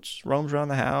like, "No, it roams around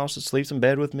the house. It sleeps in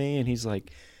bed with me." And he's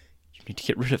like, "You need to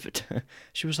get rid of it."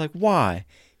 She was like, "Why?"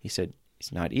 He said,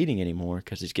 "He's not eating anymore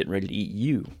because he's getting ready to eat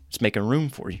you. It's making room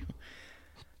for you."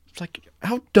 It's like,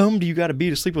 how dumb do you got to be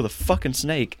to sleep with a fucking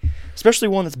snake, especially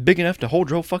one that's big enough to hold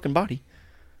your whole fucking body?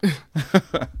 I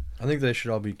think they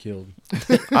should all be killed.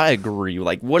 I agree.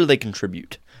 Like, what do they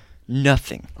contribute?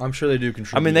 Nothing. I'm sure they do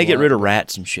contribute. I mean, they get rid of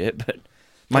rats and shit, but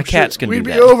my cats can do We'd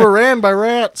that. be overran by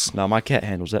rats. No, my cat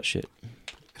handles that shit.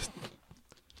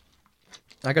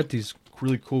 I got these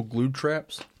really cool glue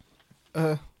traps.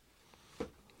 That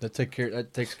takes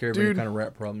care of any kind of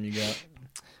rat problem you got.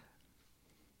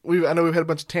 I know we've had a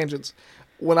bunch of tangents.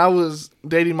 When I was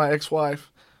dating my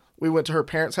ex-wife, we went to her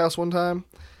parents' house one time,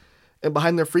 and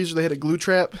behind their freezer they had a glue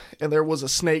trap, and there was a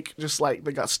snake just like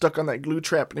that got stuck on that glue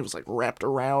trap, and it was like wrapped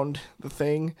around the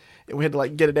thing, and we had to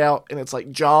like get it out, and its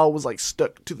like jaw was like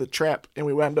stuck to the trap, and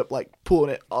we wound up like pulling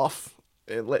it off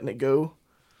and letting it go.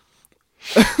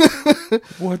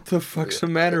 What the fuck's the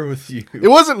matter with you? It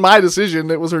wasn't my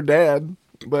decision; it was her dad,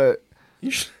 but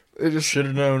it just should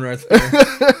have known right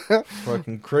there.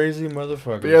 Fucking crazy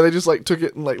motherfucker. But yeah, they just like took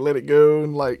it and like let it go,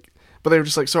 and like, but they were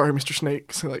just like, "Sorry, Mr.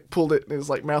 Snake." So like pulled it, and his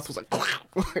like mouth was like,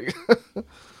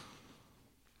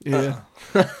 yeah.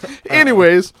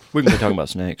 Anyways, We can be talking about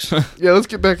snakes. yeah, let's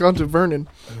get back onto Vernon.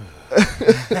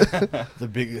 The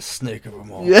biggest snake of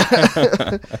them all.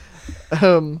 Yeah.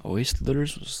 He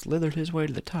slithered his way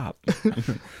to the top.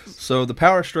 So the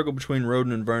power struggle between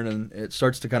Roden and Vernon, it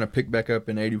starts to kind of pick back up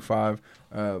in 85.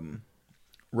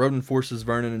 Roden forces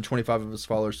Vernon and 25 of his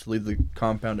followers to leave the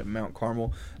compound at Mount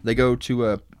Carmel. They go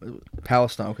to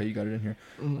Palestine. Okay, you got it in here.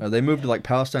 Mm-hmm. They moved to like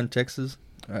Palestine, Texas.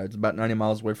 It's about 90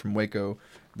 miles away from Waco.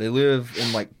 They live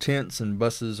in like tents and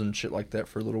buses and shit like that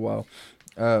for a little while.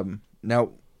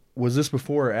 Now, was this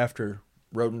before or after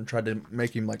Roden tried to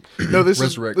make him like No, this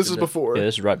resurrect? is before. Yeah,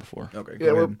 this is right before. Okay,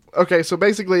 Yeah, go ahead. okay. So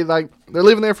basically, like they're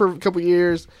living there for a couple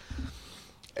years,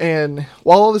 and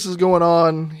while all this is going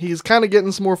on, he's kind of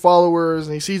getting some more followers,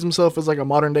 and he sees himself as like a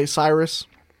modern day Cyrus.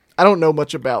 I don't know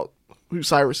much about who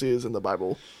Cyrus is in the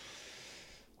Bible.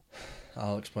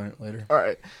 I'll explain it later. All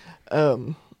right,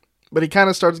 but he kind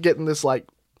of starts getting this like,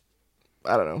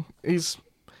 I don't know.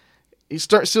 He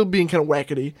starts still being kind of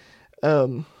wackety,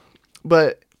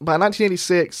 but by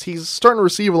 1986, he's starting to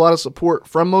receive a lot of support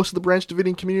from most of the Branch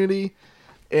Davidian community,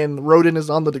 and Roden is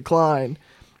on the decline,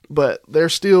 but they're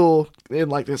still in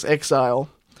like this exile.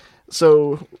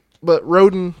 So, but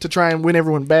Roden, to try and win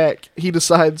everyone back, he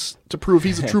decides to prove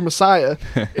he's a true Messiah,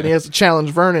 and he has to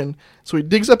challenge Vernon. So he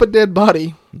digs up a dead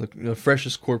body. The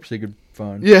freshest corpse he could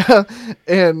find. Yeah,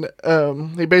 and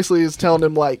he basically is telling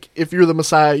him like, if you're the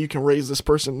Messiah, you can raise this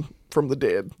person from the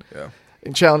dead. Yeah.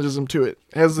 And challenges him to it.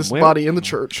 Has this body in the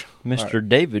church. Mr.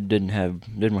 David didn't have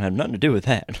nothing to do with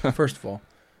that. First of all,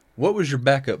 what was your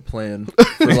backup plan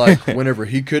for like whenever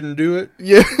he couldn't do it?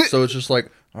 Yeah. So it's just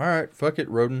like, all right, fuck it,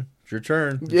 Roden, it's your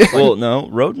turn. Yeah. Well, no,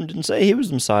 Roden didn't say he was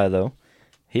the Messiah, though.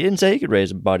 He didn't say he could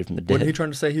raise a body from the dead. Wasn't he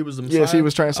trying to say he was the Messiah? Yes, he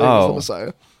was trying to say he was the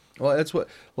Messiah. Well, that's what,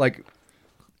 like,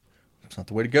 it's not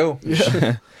the way to go.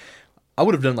 Yeah. I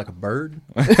would have done like a bird.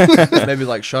 Maybe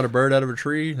like shot a bird out of a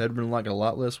tree. That'd have been like a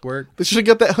lot less work. They should have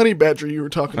got that honey badger you were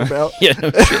talking about. Yeah,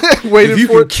 no shit. Waited If you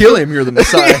for can kill him, you're the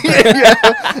Messiah.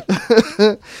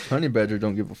 Honey badger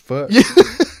don't give a fuck.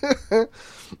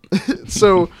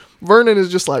 So Vernon is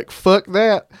just like, fuck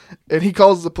that. And he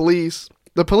calls the police.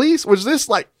 The police, which this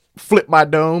like flipped my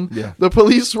dome. Yeah. The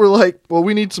police were like, well,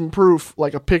 we need some proof,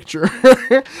 like a picture.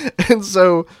 And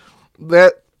so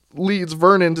that leads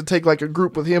Vernon to take like a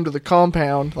group with him to the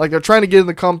compound. Like they're trying to get in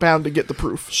the compound to get the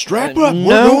proof. Strap up,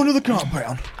 we're going to the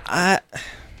compound. I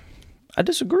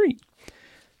disagree.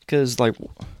 Because, like,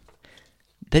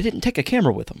 they didn't take a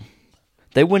camera with them.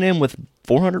 They went in with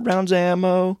 400 rounds of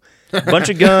ammo, a bunch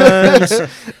of guns.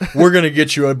 We're going to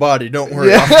get you a body, don't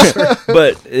worry, officer.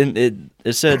 But it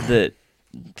said that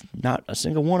not a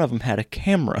single one of them had a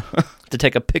camera to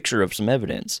take a picture of some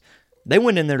evidence. They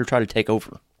went in there to try to take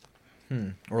over.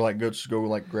 Or like go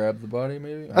like grab the body,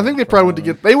 maybe? I think they probably went to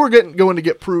get. They were going to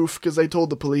get proof because they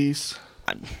told the police.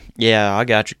 Yeah, I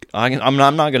got you. I'm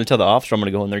not going to tell the officer I'm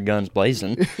going to go in there guns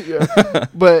blazing. Yeah,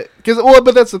 but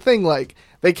that's the thing. Like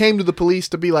they came to the police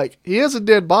to be like, he has a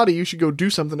dead body. You should go do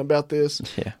something about this.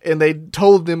 Yeah, and they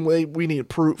told them we need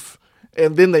proof,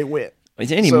 and then they went.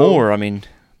 Anymore, I mean,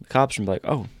 the cops would be like,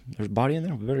 "Oh, there's a body in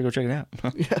there. We better go check it out."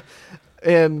 Yeah,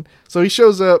 and so he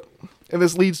shows up, and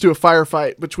this leads to a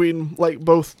firefight between like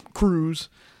both crews,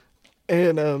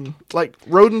 and like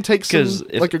Roden takes him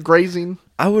like a grazing.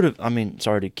 I would have,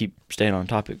 sorry to keep staying on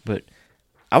topic, but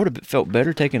I would have felt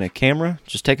better taking a camera,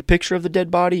 just take a picture of the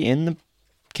dead body in the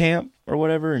camp or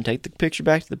whatever, and take the picture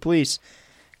back to the police.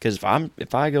 Because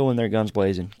if I go in there guns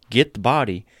blazing, get the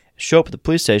body, show up at the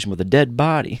police station with a dead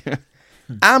body,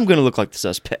 I'm going to look like the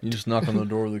suspect. You just knock on the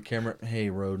door with the camera. Hey,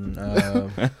 Roden,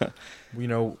 we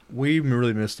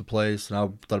really missed the place, and I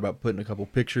thought about putting a couple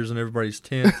pictures in everybody's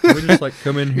tent. Can we just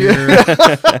come in here,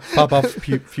 pop off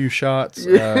a few shots?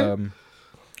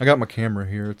 I got my camera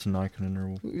here. It's a Nikon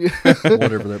or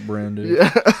whatever that brand is.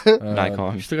 Yeah.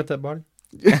 Nikon. You still got that body?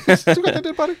 Still got that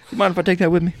dead body? You mind if I take that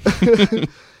with me?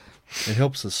 It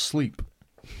helps us sleep,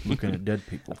 looking at dead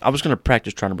people. I was going to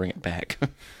practice trying to bring it back.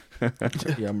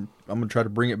 Yeah, I'm going to try to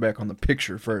bring it back on the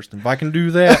picture first. And if I can do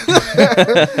that,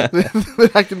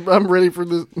 then I'm ready for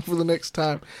the next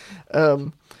time.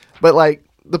 But like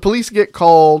the police get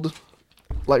called,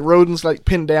 like Roden's like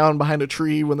pinned down behind a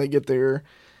tree when they get there.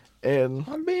 And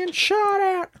I'm being shot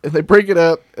at. And they break it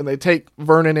up, and they take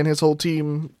Vernon and his whole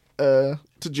team to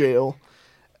jail.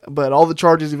 But all the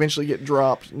charges eventually get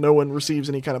dropped. No one receives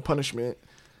any kind of punishment.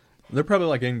 They're probably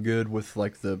like in good with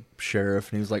like the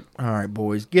sheriff, and he's like, "All right,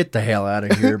 boys, get the hell out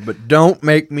of here, but don't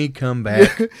make me come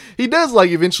back." He does like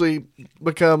eventually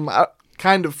become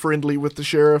kind of friendly with the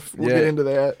sheriff. We'll get into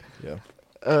that. Yeah.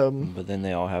 But then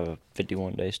they all have a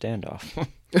 51-day standoff.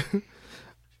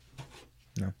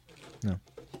 No.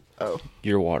 Oh,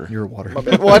 Your water. My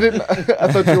bad. Well, I didn't.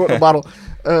 I thought you wanted a bottle.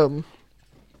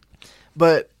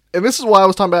 But this is why I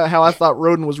was talking about how I thought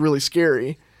Roden was really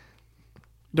scary.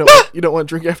 You don't want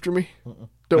to drink after me?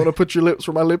 Don't want to put your lips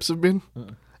where my lips have been?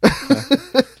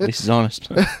 At least he's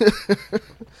honest. No,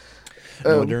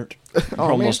 I don't.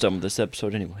 We're almost done with this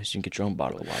episode anyway, so you can get your own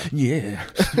bottle of water. Yeah.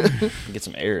 Get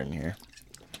some air in here.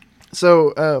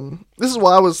 So, this is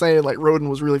why I was saying, like, Roden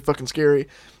was really fucking scary.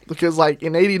 Because, like,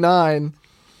 in 89,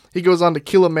 he goes on to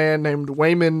kill a man named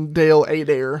Wayman Dale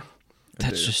Adair.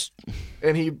 That's just...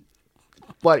 And he,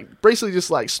 like, basically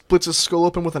just, like, splits his skull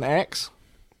open with an axe.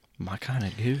 My kind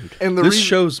of dude. And this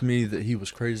shows me that he was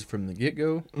crazy from the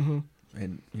get-go. Mm-hmm.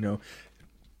 And,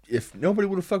 if nobody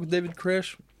would have fucked with David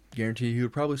Koresh, guarantee he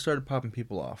would probably started popping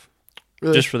people off.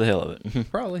 Really? Just for the hell of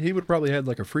it. Probably. He would probably had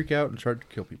like a freak out and started to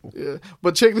kill people. Yeah.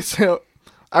 But check this out.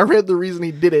 I read the reason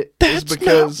he did it is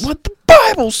because... not what the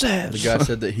Bible says. The guy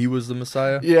said that he was the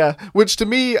Messiah? Yeah. Which to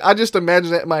me, I just imagine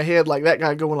that in my head, like that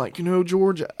guy going like,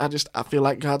 George, I feel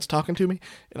like God's talking to me,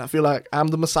 and I feel like I'm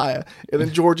the Messiah. And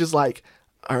then George is like,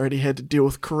 I already had to deal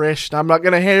with Koresh, and I'm not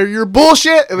going to hear your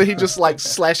bullshit. And then he just like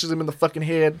slashes him in the fucking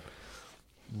head.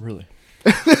 Really?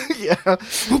 Yeah.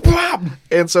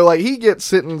 And so like he gets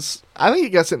sentenced, I think he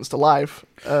got sentenced to life.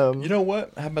 You know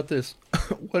what? How about this?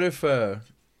 What if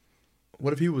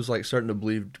he was like starting to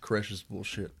believe Koresh's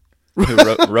bullshit?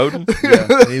 Roden? Yeah.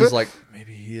 And he was like,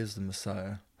 maybe he is the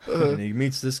Messiah. And he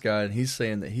meets this guy, and he's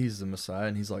saying that he's the Messiah,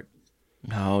 and he's like,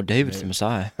 no, David's the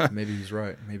Messiah. Maybe he's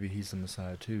right. Maybe he's the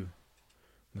Messiah too.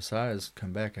 Messiahs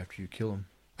come back after you kill him.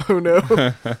 Oh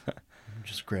no.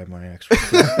 Just grab my axe.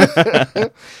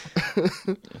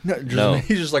 No,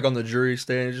 he's just like on the jury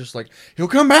stand. He's just like, he'll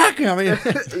come back. I mean,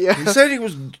 Yeah. he said he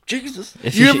was Jesus. Do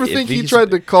you ever think he tried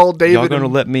to call David? Y'all gonna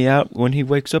let me out when he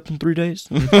wakes up in 3 days?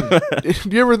 Do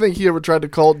you ever think he ever tried to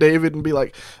call David and be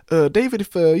like, David,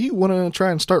 if you want to try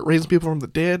and start raising people from the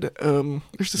dead,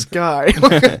 there's this guy.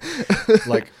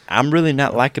 Like, I'm really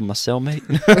not liking my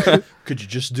cellmate. could you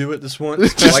just do it this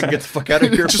once? So I can get the fuck out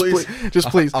of here, please.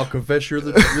 Please. I'll confess you're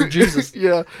Jesus.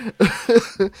 Yeah.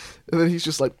 And then he's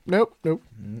just like, nope.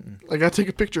 I gotta take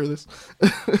a picture of this.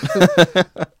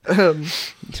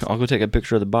 I'll go take a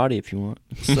picture of the body if you want.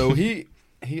 So he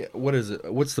what is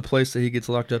it? What's the place that he gets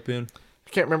locked up in? I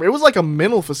can't remember. It was like a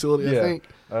mental facility, I think.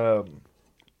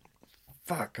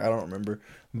 Fuck, I don't remember.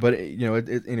 But,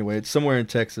 anyway, it's somewhere in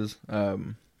Texas.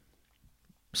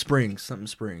 Springs.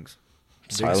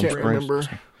 I can't remember.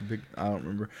 I don't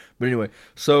remember. But anyway,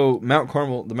 so the Mount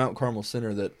Carmel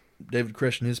Center that David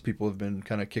Koresh and his people have been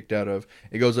kind of kicked out of,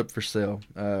 it goes up for sale.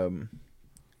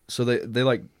 So they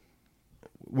like,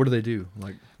 what do they do?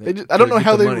 Like, I don't know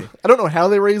how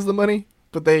they raise the money,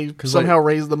 but they somehow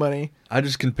raise the money. I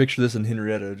just can picture this in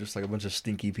Henrietta, just like a bunch of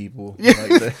stinky people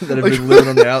that have been living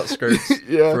on the outskirts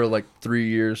for like 3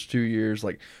 years, 2 years.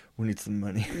 Like, we need some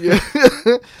money. Yeah,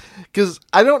 because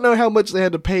I don't know how much they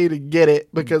had to pay to get it,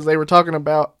 because they were talking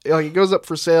about like it goes up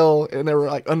for sale and there were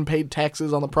like unpaid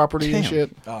taxes on the property and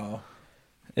shit. Oh,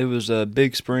 it was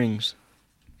Big Springs.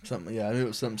 Something. Yeah, I knew it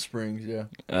was something Springs. Yeah.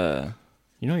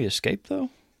 He escaped though.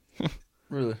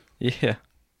 Really? Yeah.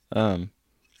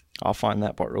 I'll find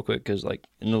that part real quick because like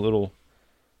in the little.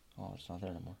 Oh, it's not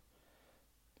there anymore.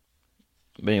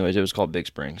 But anyways, it was called Big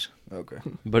Springs. Okay.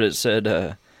 But it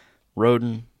said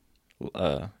Roden.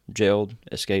 Jailed,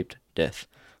 escaped, death.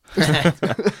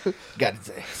 Got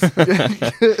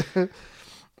it.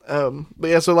 But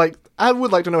yeah, so like I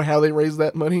would like to know how they raised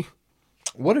that money.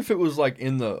 What if it was like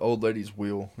in the old lady's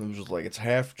will? It was just like it's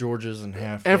half George's and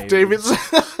half David's.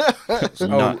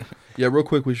 Yeah, real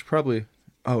quick, we should probably.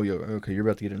 Oh, yeah. Okay, you're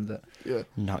about to get into that. Yeah.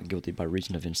 Not guilty by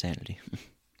reason of insanity.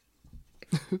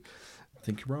 I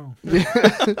think you're wrong.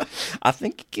 I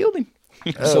think you killed him.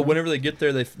 So whenever they get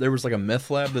there, there was like a meth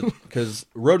lab because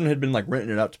Roden had been like renting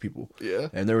it out to people. Yeah.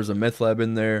 And there was a meth lab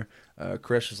in there.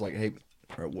 Koresh is like, hey,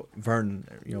 Vern,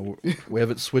 we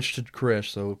haven't switched to Koresh,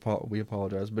 so we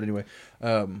apologize. But anyway,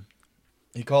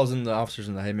 he calls in the officers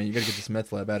and hey man, you gotta get this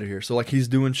meth lab out of here. So like he's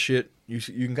doing shit. You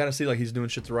can kind of see like he's doing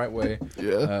shit the right way.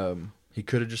 Yeah. He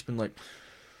could have just been like,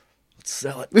 let's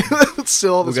sell it. Let's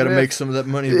sell all this. We got to meth. make some of that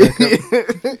money back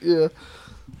up. Yeah.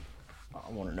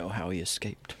 I want to know how he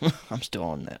escaped. I'm still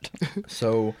on that.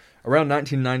 So around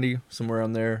 1990, somewhere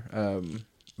around there,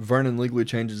 Vernon legally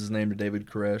changes his name to David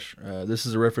Koresh. This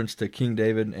is a reference to King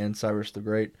David and Cyrus the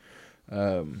Great.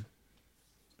 Then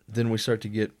we start to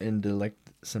get into like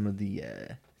some of the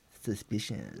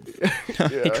suspicions.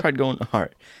 He tried going. All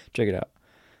right, check it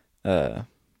out.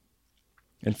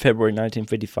 In February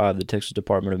 1955, the Texas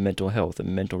Department of Mental Health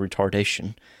and Mental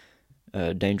Retardation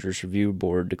Dangerous Review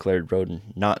Board declared Roden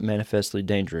not manifestly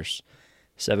dangerous.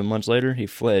 7 months later, he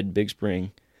fled Big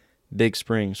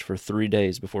Springs for 3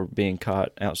 days before being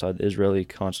caught outside the Israeli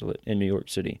consulate in New York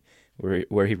City,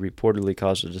 where he reportedly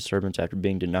caused a disturbance after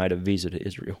being denied a visa to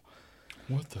Israel.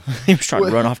 What the? He was trying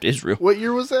to run off to Israel. What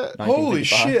year was that? Holy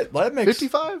shit! That makes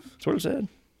 55? That's what it said.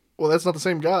 Well, that's not the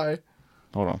same guy.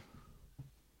 Hold on.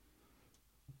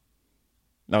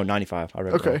 No, 95. I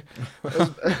read it Okay.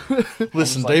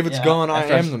 Listen, David's gone. I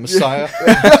am the Messiah.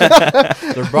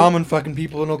 They're bombing fucking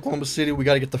people in Oklahoma City. We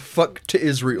got to get the fuck to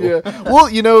Israel. Yeah. Well,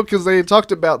 because they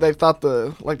talked about they thought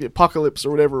the apocalypse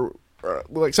or whatever,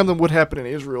 like something would happen in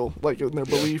Israel, like in their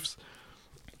beliefs.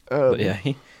 But yeah,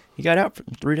 he got out for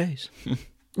 3 days.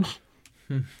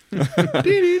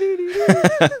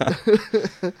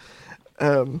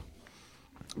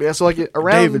 Yeah, so like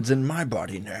around David's in my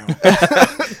body now.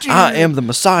 I am the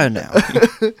Messiah now.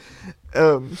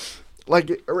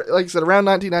 like I said, around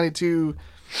 1992,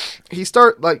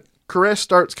 Koresh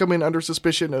starts coming under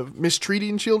suspicion of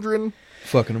mistreating children.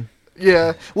 Fucking them.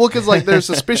 Yeah, well, because like there's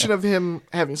suspicion of him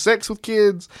having sex with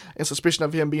kids and suspicion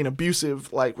of him being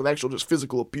abusive, like with actual just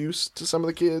physical abuse to some of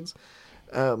the kids.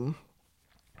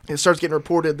 It starts getting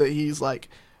reported that he's like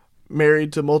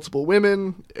married to multiple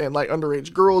women and like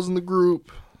underage girls in the group.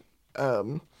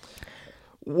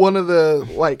 One of the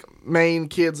like main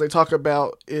kids they talk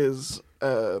about is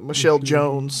Michelle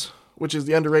Jones, which is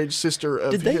the underage sister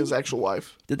of his actual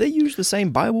wife. Did they use the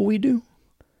same Bible we do?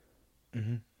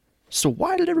 Mm-hmm. So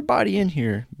why did everybody in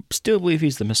here still believe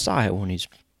he's the Messiah when he's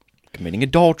committing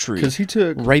adultery? Because he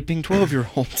took raping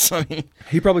 12-year-olds. I mean,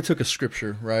 he probably took a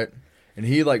scripture, right? And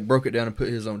he like broke it down and put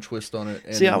his own twist on it,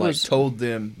 and told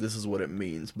them this is what it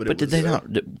means. But did they not?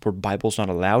 Were Bibles not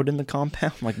allowed in the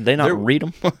compound? Like, did they not read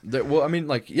them? Well, I mean,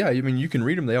 like, yeah, I mean, you can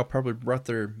read them. They all probably brought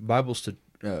their Bibles to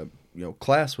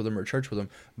class with them or church with them.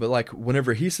 But like,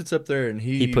 whenever he sits up there and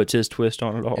he puts his twist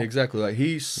on it all. Exactly, like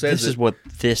he says, this is what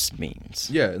this means.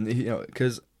 Yeah, and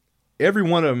because every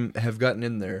one of them have gotten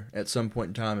in there at some point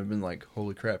in time and been like,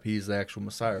 holy crap, he's the actual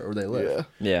Messiah, or they left.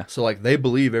 Yeah. So like they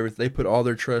believe everything. They put all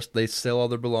their trust. They sell all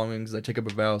their belongings. They take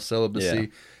up a vow of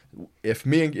celibacy. Yeah. If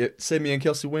me and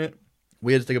Kelsey went,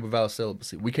 we had to take up a vow of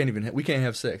celibacy. We can't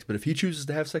have sex. But if he chooses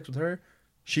to have sex with her,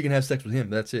 She can have sex with him.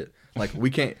 That's it. Like we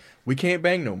can't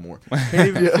bang no more. Can't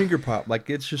even finger pop. Like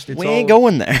it's we ain't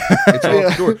going there. It's all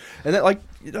the door. And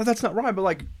that that's not right. But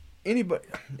like anybody,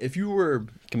 if you were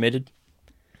committed,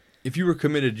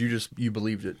 you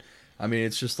believed it. I mean,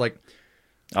 it's just like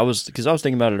I was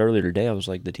thinking about it earlier today. I was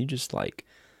like, did he just like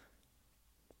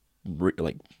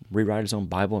rewrite his own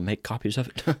Bible and make copies of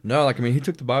it? No, like I mean, he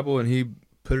took the Bible and he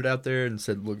put it out there and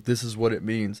said, "Look, this is what it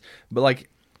means." But like,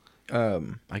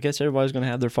 I guess everybody's gonna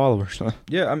have their followers. Huh?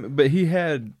 Yeah, but he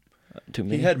had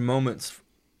He had moments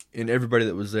in everybody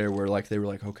that was there where like they were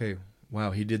like, "Okay,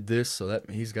 wow, he did this, so that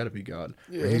he's got to be God.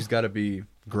 Yeah. Or he's got to be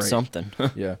great." Something.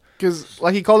 Yeah, Because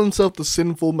like he called himself the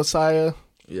sinful Messiah,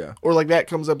 yeah, or like that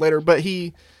comes up later. But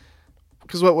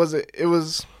because what was it? It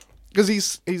was because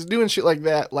he's doing shit like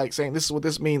that, like saying this is what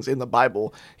this means in the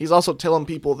Bible. He's also telling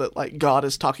people that like God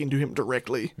is talking to him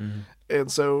directly, and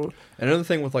so another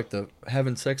thing with like the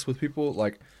having sex with people,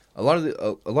 like a lot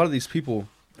of these people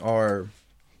are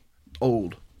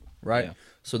old, right? Yeah.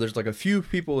 So there's like a few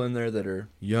people in there that are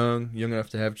young enough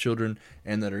to have children,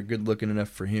 and that are good looking enough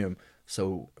for him.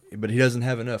 So, but he doesn't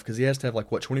have enough because he has to have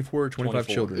like what 24 or 25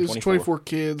 children. it's 24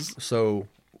 kids. So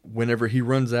whenever he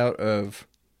runs out of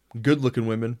good looking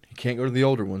women, he can't go to the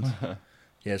older ones.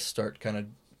 He has to start kind of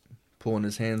pulling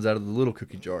his hands out of the little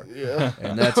cookie jar. Yeah,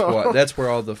 And that's where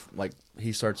all the like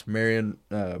he starts marrying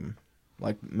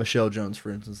like Michelle Jones, for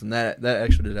instance, and that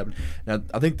actually did happen. Now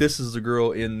I think this is the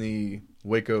girl in the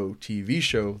Waco TV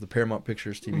show, the Paramount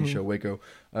Pictures TV show Waco.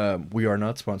 We are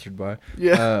not sponsored by.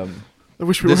 Yeah. I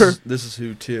wish we were. This is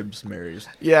who Tibbs marries.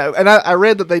 Yeah, and I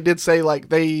read that they did say like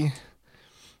they,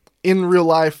 in real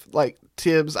life, like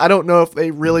Tibbs. I don't know if they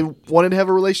really wanted to have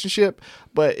a relationship,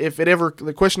 but if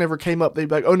the question ever came up, they'd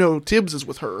be like, "Oh no, Tibbs is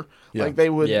with her." Yeah. Like they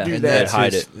would do and that. That's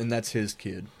hide his, it. and that's his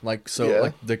kid. Like so,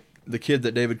 like the kid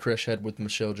that David Koresh had with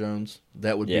Michelle Jones,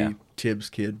 that would be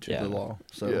Tibbs' kid to the law.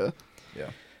 So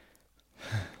yeah.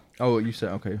 Oh, you said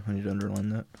okay. I need to underline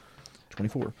that.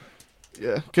 24.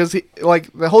 Yeah, because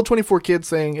like the whole 24 kids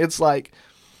thing, it's like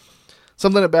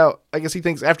something about, I guess he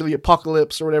thinks after the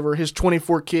apocalypse or whatever, his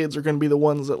 24 kids are going to be the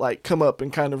ones that like come up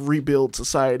and kind of rebuild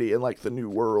society and like the new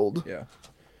world. Yeah.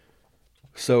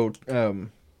 So,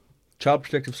 Child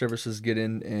Protective Services get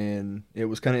in, and it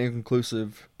was kind of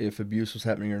inconclusive if abuse was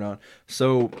happening or not.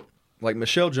 So, like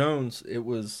Michelle Jones, it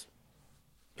was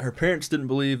her parents didn't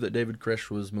believe that David Koresh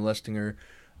was molesting her.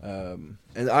 And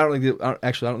I don't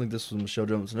think this was Michelle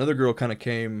Jones. Another girl kind of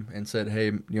came and said,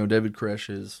 "Hey, David Koresh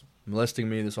is molesting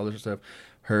me." This all this stuff.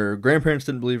 Her grandparents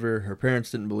didn't believe her. Her parents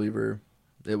didn't believe her.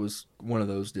 It was one of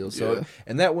those deals. So,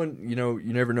 and that one, you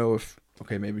never know if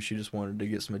maybe she just wanted to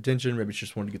get some attention. Maybe she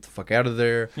just wanted to get the fuck out of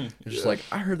there. It's just like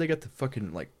I heard they got the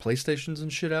fucking like PlayStations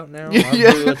and shit out now.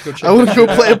 I want to go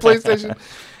play a PlayStation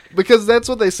because that's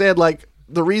what they said. Like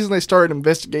the reason they started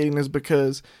investigating is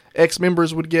because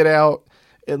ex-members would get out.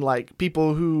 And, like,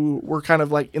 people who were kind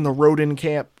of, like, in the Rodin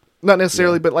camp, not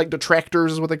necessarily, but, like,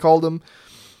 detractors is what they called them.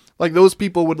 Like, those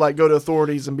people would, like, go to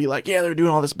authorities and be like, yeah, they're doing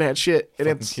all this bad shit. And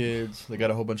fucking kids. They got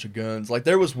a whole bunch of guns. Like,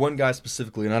 there was one guy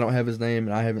specifically, and I don't have his name,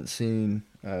 and I haven't seen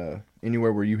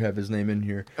anywhere where you have his name in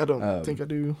here. I don't think I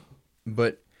do.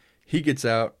 But he gets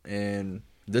out, and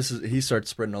he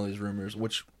starts spreading all these rumors,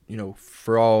 which,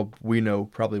 for all we know,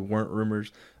 probably weren't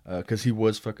rumors, because he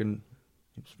was fucking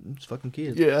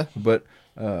kids. Yeah. But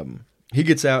he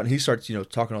gets out and he starts,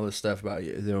 talking all this stuff about,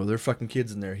 they're fucking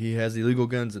kids in there. He has illegal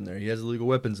guns in there. He has illegal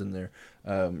weapons in there.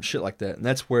 Shit like that. And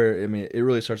that's where, it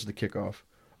really starts to kick off.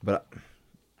 But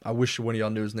I wish one of y'all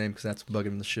knew his name because that's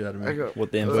bugging the shit out of me.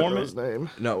 What, the informant? His name.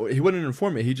 No, he wasn't an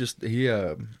informant.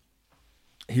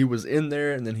 He was in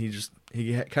there, and then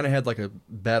he kind of had like a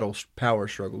battle power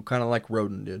struggle, kind of like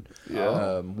Rodin did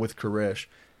with Koresh.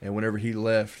 And whenever he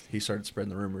left, he started spreading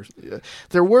the rumors. Yeah,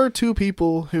 there were two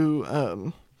people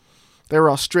who they were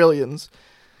Australians,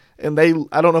 and I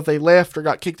don't know if they left or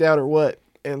got kicked out or what.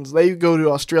 And they go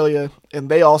to Australia, and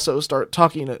they also start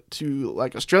talking to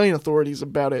like Australian authorities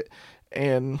about it.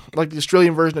 And like the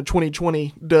Australian version of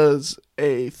 2020 does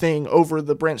a thing over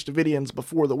the Branch Davidians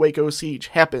before the Waco siege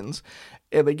happens,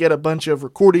 and they get a bunch of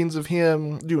recordings of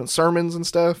him doing sermons and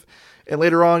stuff. And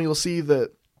later on, you'll see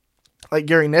that. Like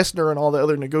Gary Nessner and all the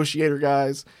other negotiator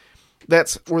guys,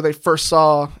 that's where they first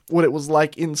saw what it was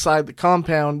like inside the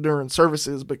compound during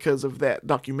services because of that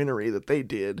documentary that they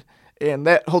did. And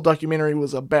that whole documentary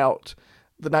was about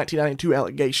the 1992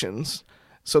 allegations.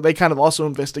 So they kind of also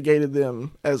investigated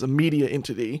them as a media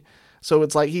entity. So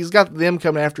it's like he's got them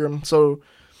coming after him. So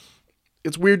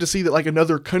it's weird to see that like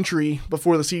another country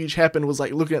before the siege happened was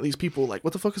like looking at these people like,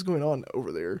 what the fuck is going on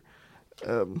over there?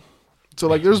 So,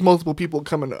 like, there's multiple people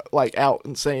coming, like, out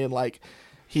and saying, like,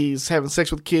 he's having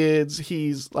sex with kids.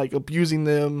 He's like abusing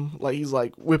them. Like he's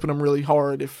like whipping them really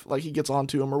hard if like he gets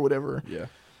onto them or whatever. Yeah.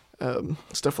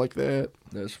 Stuff like that.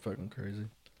 That's fucking crazy.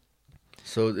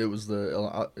 So it was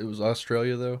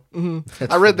Australia though. Mm-hmm.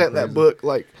 I read that in that book.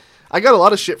 Like, I got a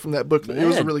lot of shit from that book. It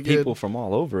was really good. People from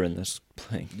all over in this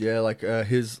thing. Yeah, like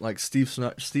Steve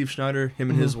Schneider, him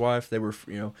and his wife. They were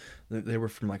they were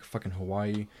from like fucking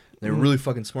Hawaii. They were really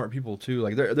fucking smart people too.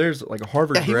 Like there's like a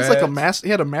Harvard grad. He was like he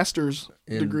had a master's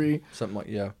degree. Something like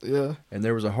yeah. And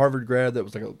there was a Harvard grad that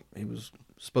was like he was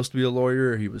supposed to be a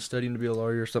lawyer. Or he was studying to be a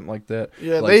lawyer or something like that.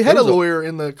 Yeah, like, they had a lawyer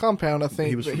in the compound. I think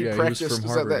he practiced. He was from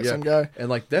Harvard. That some guy. And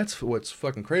like that's what's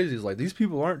fucking crazy is like these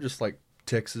people aren't just like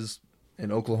Texas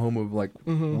and Oklahoma like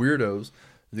weirdos.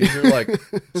 These are like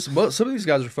some of these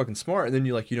guys are fucking smart. And then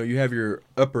you have your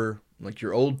upper. Like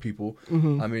your old people,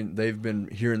 I mean, they've been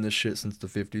hearing this shit since the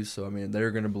 50s, so I mean,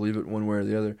 they're gonna believe it one way or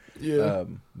the other. Yeah.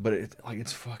 But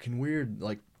it's fucking weird.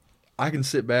 Like, I can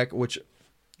sit back, which,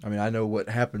 I mean, I know what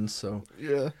happens, so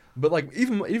yeah. But like,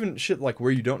 even shit like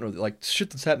where you don't know, like shit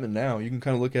that's happening now, you can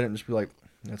kind of look at it and just be like,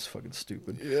 that's fucking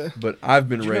stupid. Yeah. But I've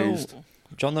been raised.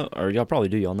 Y'all know, or y'all probably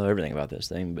do. Y'all know everything about this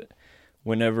thing, but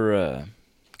whenever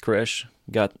Koresh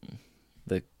got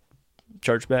the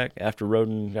church back after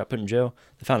Roden got put in jail,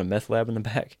 they found a meth lab in the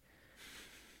back.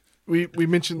 We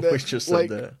mentioned that. We just said like,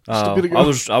 that. Just a bit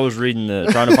ago. I was reading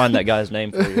trying to find that guy's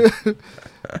name for you.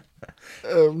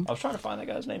 I was trying to find that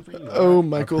guy's name for you. Oh,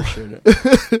 Michael. I appreciate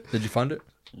it. Did you find it?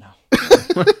 No.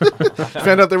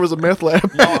 Found out there was a meth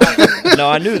lab. No,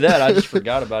 I knew that. I just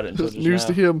forgot about it until just news now.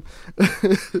 to him.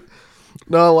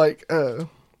 No, like I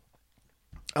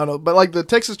don't know, but like the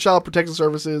Texas Child Protection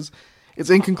Services, it's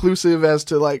inconclusive as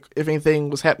to like if anything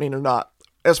was happening or not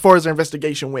as far as their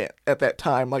investigation went at that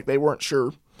time. Like they weren't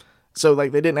sure, so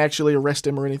like they didn't actually arrest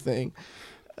him or anything.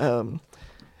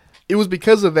 It was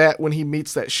because of that when he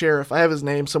meets that sheriff. I have his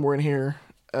name somewhere in here.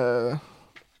 I'll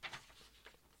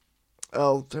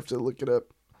have to look it up.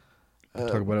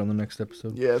 Talk about it on the next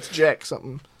episode. Yeah, it's Jack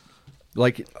something.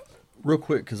 Like, real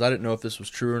quick, because I didn't know if this was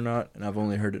true or not, and I've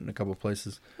only heard it in a couple of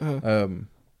places.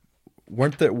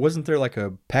 Wasn't there like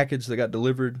a package that got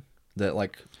delivered that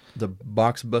like the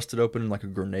box busted open and like a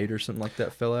grenade or something like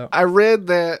that fell out? I read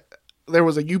that there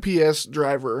was a UPS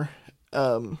driver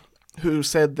who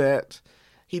said that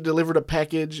he delivered a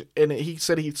package and he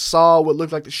said he saw what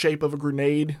looked like the shape of a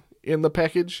grenade in the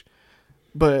package,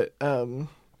 but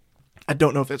I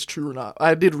don't know if that's true or not.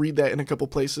 I did read that in a couple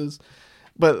places,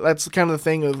 but that's kind of the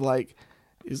thing of like,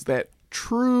 is that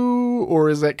true, or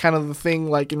is that kind of the thing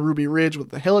like in Ruby Ridge with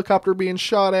the helicopter being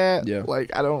shot at? Yeah.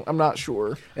 Like I'm not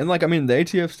sure. And like, I mean, the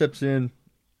ATF steps in.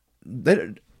 They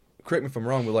correct me if I'm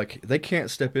wrong, but like they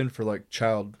can't step in for like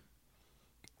child.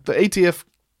 The ATF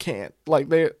can't. Like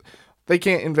they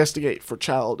can't investigate for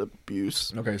child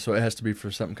abuse. Okay, so it has to be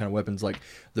for something kind of weapons. Like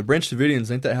the Branch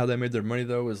Davidians, ain't that how they made their money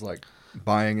though? Is like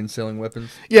buying and selling weapons.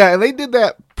 Yeah, and they did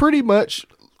that pretty much.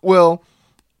 Well,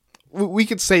 we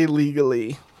could say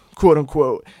legally, quote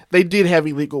unquote. They did have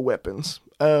illegal weapons.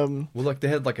 Well, like they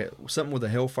had like something with a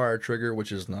Hellfire trigger,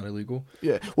 which is not illegal.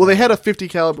 Yeah. Well, they had a 50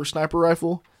 caliber sniper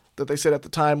rifle that they said at the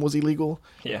time was illegal.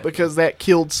 Yeah. Because that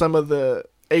killed some of the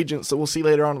agents that we'll see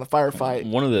later on in the firefight.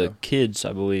 One of the kids,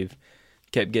 I believe,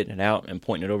 kept getting it out and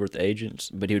pointing it over at the agents,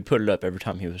 but he would put it up every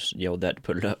time he was yelled at to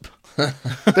put it up.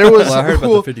 There was. Well, I heard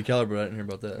about the 50 caliber. I didn't hear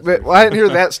about that. I didn't hear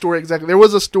that story exactly. There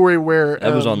was a story where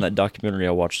that was on that documentary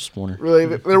I watched this morning. Really,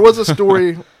 there was a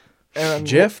story. And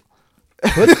Jeff,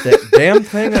 put that damn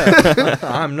thing up.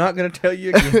 I'm not gonna tell you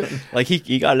again. Like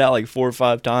he got it out like 4 or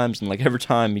 5 times, and like every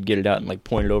time he'd get it out and like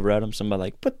point it over at him, somebody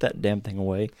like put that damn thing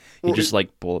away. He'd just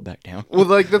like pull it back down. Well,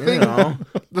 like the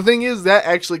thing is that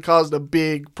actually caused a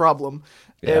big problem.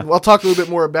 Yeah. And I'll talk a little bit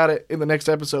more about it in the next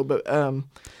episode. But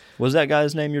was that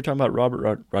guy's name you're talking about,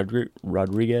 Robert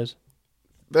Rodriguez?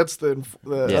 That's the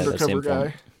undercover guy.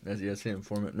 guy. That's the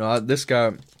informant. No, the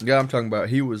guy I'm talking about,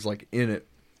 he was like in it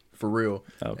for real.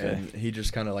 Okay. And he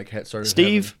just kind of like started.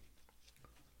 Steve.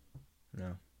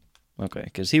 No. Okay,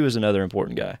 because he was another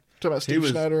important guy. Talking about Steve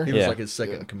Schneider. He was like his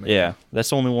second in command. Yeah, that's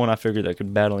the only one I figured that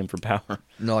could battle him for power.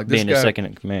 No, like being his second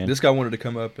in command. This guy wanted to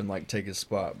come up and like take his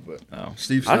spot, but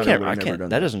Steve I Schneider can't. never done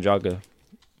that doesn't jog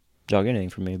anything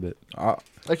for me. But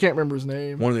I can't remember his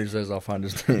name. One of these days I'll find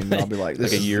his name and I'll be like,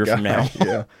 this like a is year the guy. from now.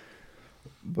 Yeah.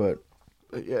 But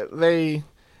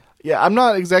I'm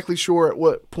not exactly sure at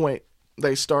what point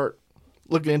they start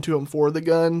looking into him for the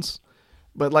guns.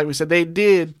 But like we said, they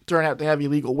did turn out to have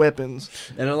illegal weapons.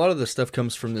 And a lot of the stuff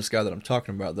comes from this guy that I'm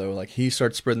talking about, though. Like, he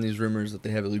starts spreading these rumors that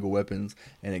they have illegal weapons,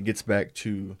 and it gets back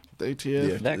to the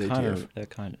ATF. That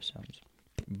kind of sounds.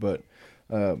 But,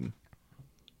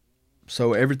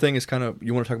 So everything is kind of,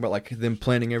 you want to talk about like them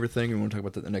planning everything, or you want to talk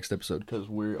about that in the next episode? Because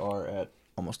we are at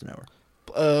almost an hour.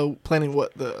 Planning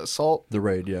what? The assault? The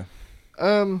raid, yeah.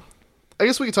 I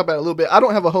guess we can talk about it a little bit. I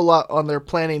don't have a whole lot on their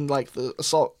planning, like the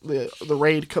assault, the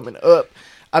raid coming up.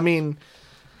 I mean,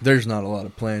 there's not a lot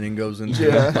of planning goes into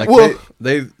Yeah. it. Like Well-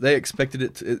 they expected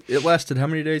it to, it lasted how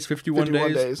many days? 51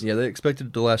 51 days. Yeah, they expected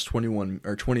it to last 21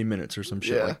 or 20 minutes or some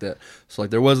shit Yeah. like that. So like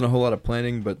there wasn't a whole lot of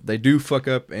planning, but they do fuck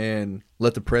up and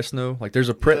let the press know. Like there's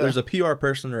a there's a PR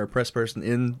person or a press person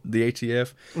in the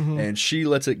ATF, and she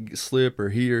lets it slip, or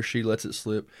he or she lets it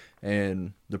slip,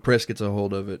 and the press gets a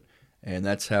hold of it, and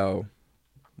that's how.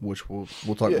 Which we'll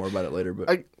talk more about it later,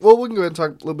 but well, we can go ahead and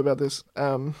talk a little bit about this.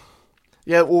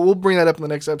 Yeah, well, we'll bring that up in the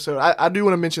next episode. I do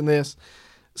want to mention this.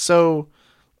 So,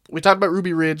 we talked about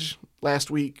Ruby Ridge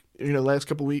last week, last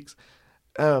couple weeks.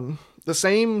 The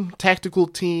same tactical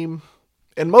team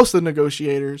and most of the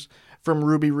negotiators from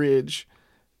Ruby Ridge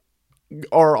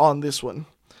are on this one.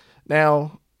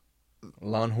 Now,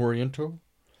 Lon Horiento?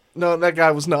 no, that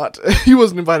guy was not. He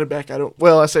wasn't invited back. I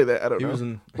say that. I don't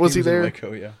know. Was he there? In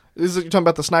Waco, yeah. Is it, you're talking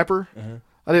about the sniper? Uh-huh.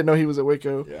 I didn't know he was at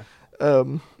Waco. Yeah.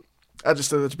 I just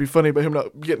said that to be funny about him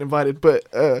not getting invited. But,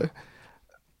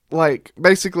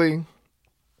 basically,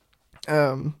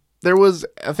 there was,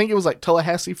 I think it was like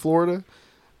Tallahassee, Florida.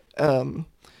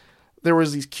 There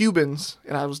was these Cubans,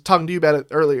 and I was talking to you about it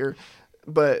earlier,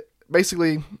 but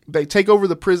basically they take over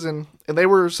the prison, and they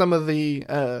were some of the,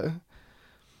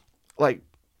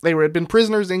 had been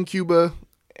prisoners in Cuba,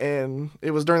 and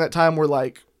it was during that time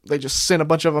where, they just sent a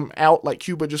bunch of them out,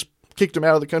 Cuba just kicked them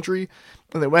out of the country,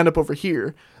 and they wound up over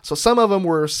here. So some of them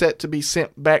were set to be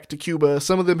sent back to Cuba.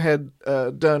 Some of them had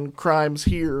done crimes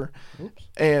here,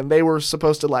 and they were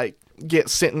supposed to, get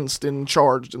sentenced and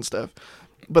charged and stuff.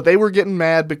 But they were getting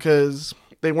mad because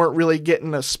they weren't really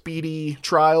getting a speedy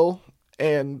trial,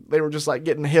 and they were just,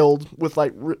 getting held with,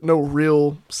 no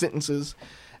real sentences.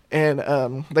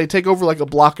 And they take over, a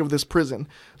block of this prison.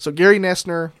 So Gary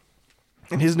Nessner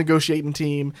and his negotiating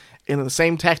team, and the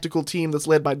same tactical team that's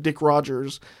led by Dick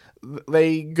Rogers,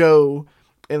 they go,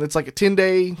 and it's a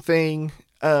 10-day thing.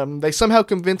 They somehow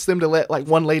convinced them to let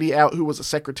one lady out who was a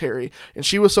secretary, and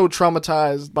she was so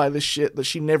traumatized by this shit that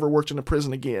she never worked in a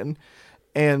prison again.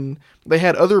 And they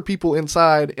had other people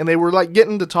inside, and they were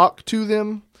getting to talk to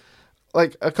them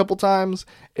a couple times,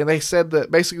 and they said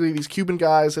that basically these Cuban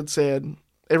guys had said,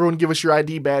 everyone give us your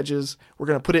ID badges, we're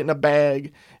going to put it in a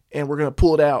bag, and we're going to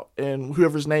pull it out, and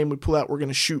whoever's name we pull out, we're going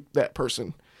to shoot that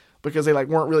person, because they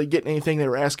weren't really getting anything they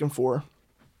were asking for.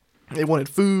 They wanted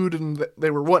food, and they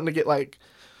were wanting to get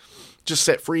just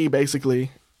set free,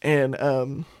 basically. And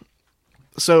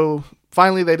so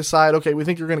finally they decide, okay, we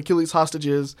think you're going to kill these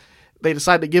hostages. They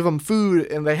decide to give them food,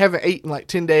 and they haven't eaten in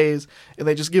 10 days, and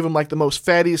they just give them the most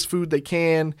fattiest food they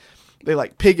can. They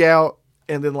pig out,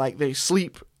 and then they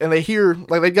sleep, and they hear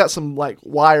they got some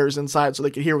wires inside so they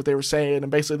could hear what they were saying,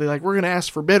 and basically they're we're gonna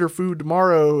ask for better food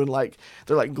tomorrow, and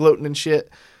they're gloating and shit.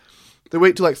 They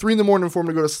wait till 3 a.m. for them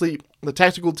to go to sleep. The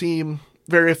tactical team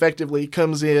very effectively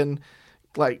comes in,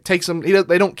 takes them.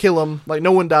 They don't kill them.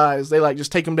 No one dies. They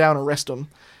just take them down, arrest them,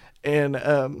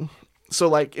 and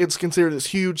so it's considered this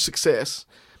huge success.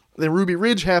 Then Ruby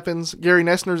Ridge happens. Gary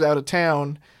Nessner's out of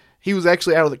town. He was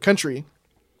actually out of the country,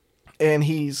 and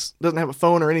doesn't have a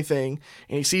phone or anything.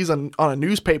 And he sees on a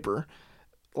newspaper,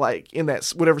 in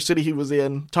that whatever city he was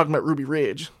in, talking about Ruby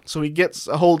Ridge. So he gets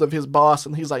a hold of his boss,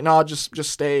 and he's like, "Nah, just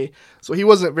stay." So he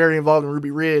wasn't very involved in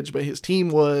Ruby Ridge, but his team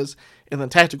was, and the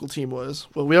tactical team was.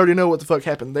 Well, we already know what the fuck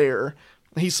happened there.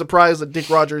 He's surprised that Dick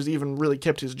Rogers even really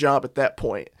kept his job at that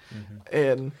point. Mm-hmm.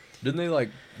 And didn't they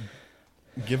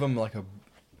give him a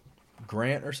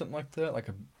grant or something like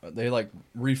that? They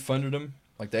refunded him,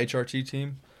 the HRT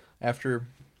team, after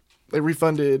they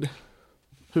refunded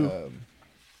who?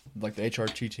 The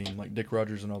HRT team, Dick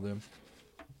Rogers and all them.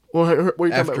 Well, what are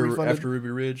you talking about refunded? After Ruby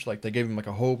Ridge, they gave him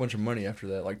a whole bunch of money after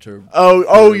that, to.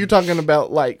 Oh, you're talking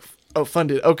about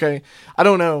funded. Okay, I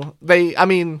don't know. They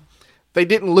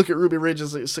didn't look at Ruby Ridge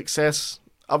as a success,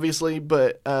 obviously,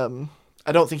 but I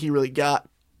don't think he really got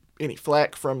any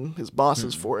flack from his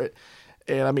bosses for it.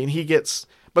 And he gets,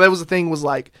 but that was the thing was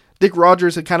Dick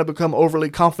Rogers had kind of become overly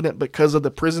confident because of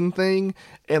the prison thing,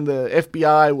 and the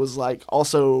FBI was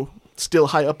also still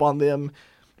high up on them,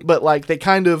 but they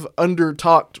kind of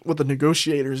under-talked what the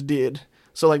negotiators did.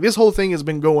 So this whole thing has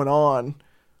been going on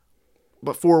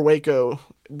before Waco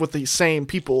with these same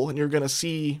people, and we're gonna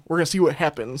see what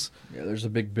happens. Yeah, there's a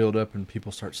big build-up, and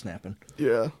people start snapping.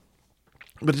 Yeah,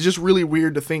 but it's just really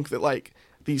weird to think that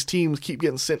these teams keep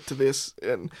getting sent to this,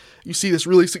 and you see this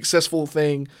really successful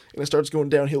thing, and it starts going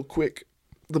downhill quick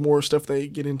the more stuff they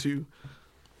get into.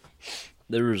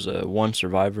 there was one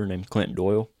survivor named Clint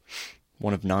Doyle,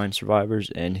 one of 9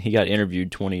 survivors, and he got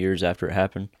interviewed 20 years after it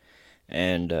happened.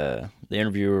 And the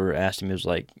interviewer asked him, it was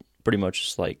like, pretty much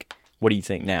just like, what do you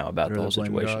think now about the whole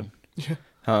situation? Yeah.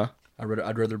 Huh?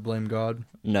 I'd rather blame God.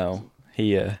 No.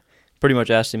 He pretty much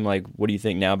asked him, like, what do you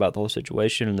think now about the whole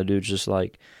situation? And the dude's just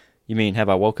like, you mean, have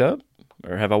I woke up?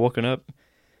 Or have I woken up?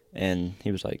 And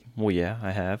he was like, well, yeah,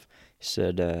 I have. He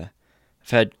said, I've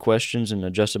had questions and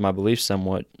adjusted my beliefs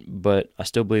somewhat, but I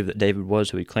still believe that David was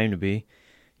who he claimed to be.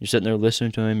 You're sitting there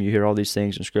listening to him, you hear all these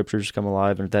things in scriptures come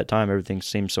alive, and at that time, everything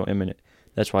seemed so imminent.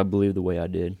 That's why I believed the way I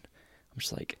did. I'm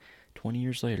just like, 20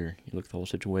 years later, you look at the whole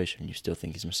situation, and you still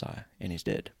think he's Messiah, and he's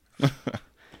dead.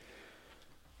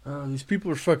 These people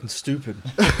are fucking stupid.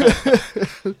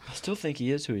 I still think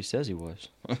he is who he says he was.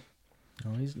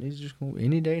 Oh, he's just going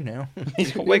any day now.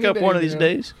 He's going to wake up one of these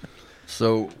days.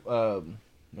 So,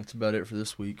 that's about it for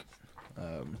this week.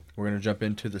 We're going to jump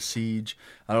into the siege.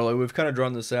 I don't know, we've kind of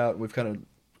drawn this out. We've kind of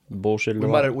bullshit. We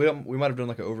might have done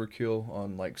like an overkill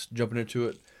on like jumping into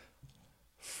it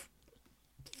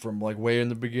from like way in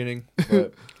the beginning.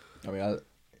 But I mean,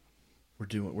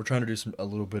 we're trying to do a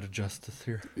little bit of justice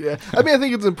here. Yeah, I mean, I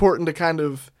think it's important to kind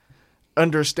of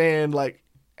understand like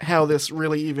how this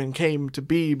really even came to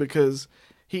be because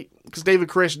David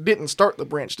Koresh didn't start the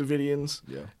Branch Davidians.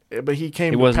 Yeah, but he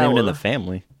came. He to wasn't power. even in the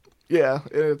family. Yeah,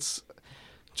 it's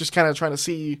just kind of trying to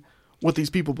see what these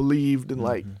people believed and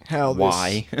like how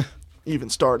why this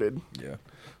even started. Yeah,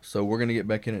 so we're gonna get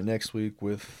back in it next week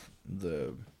with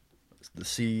the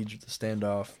siege, the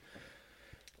standoff,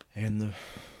 and the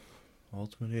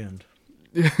ultimate end.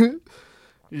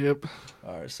 Yep.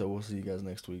 All right, so we'll see you guys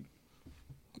next week.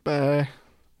 Bye.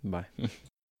 Bye.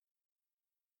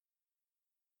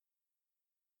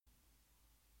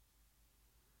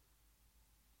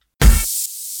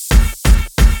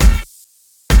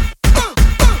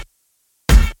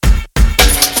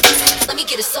 Let me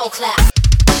get a soul clap.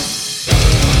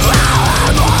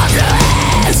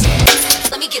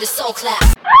 Let me get a soul clap.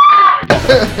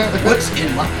 What's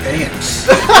in my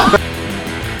pants?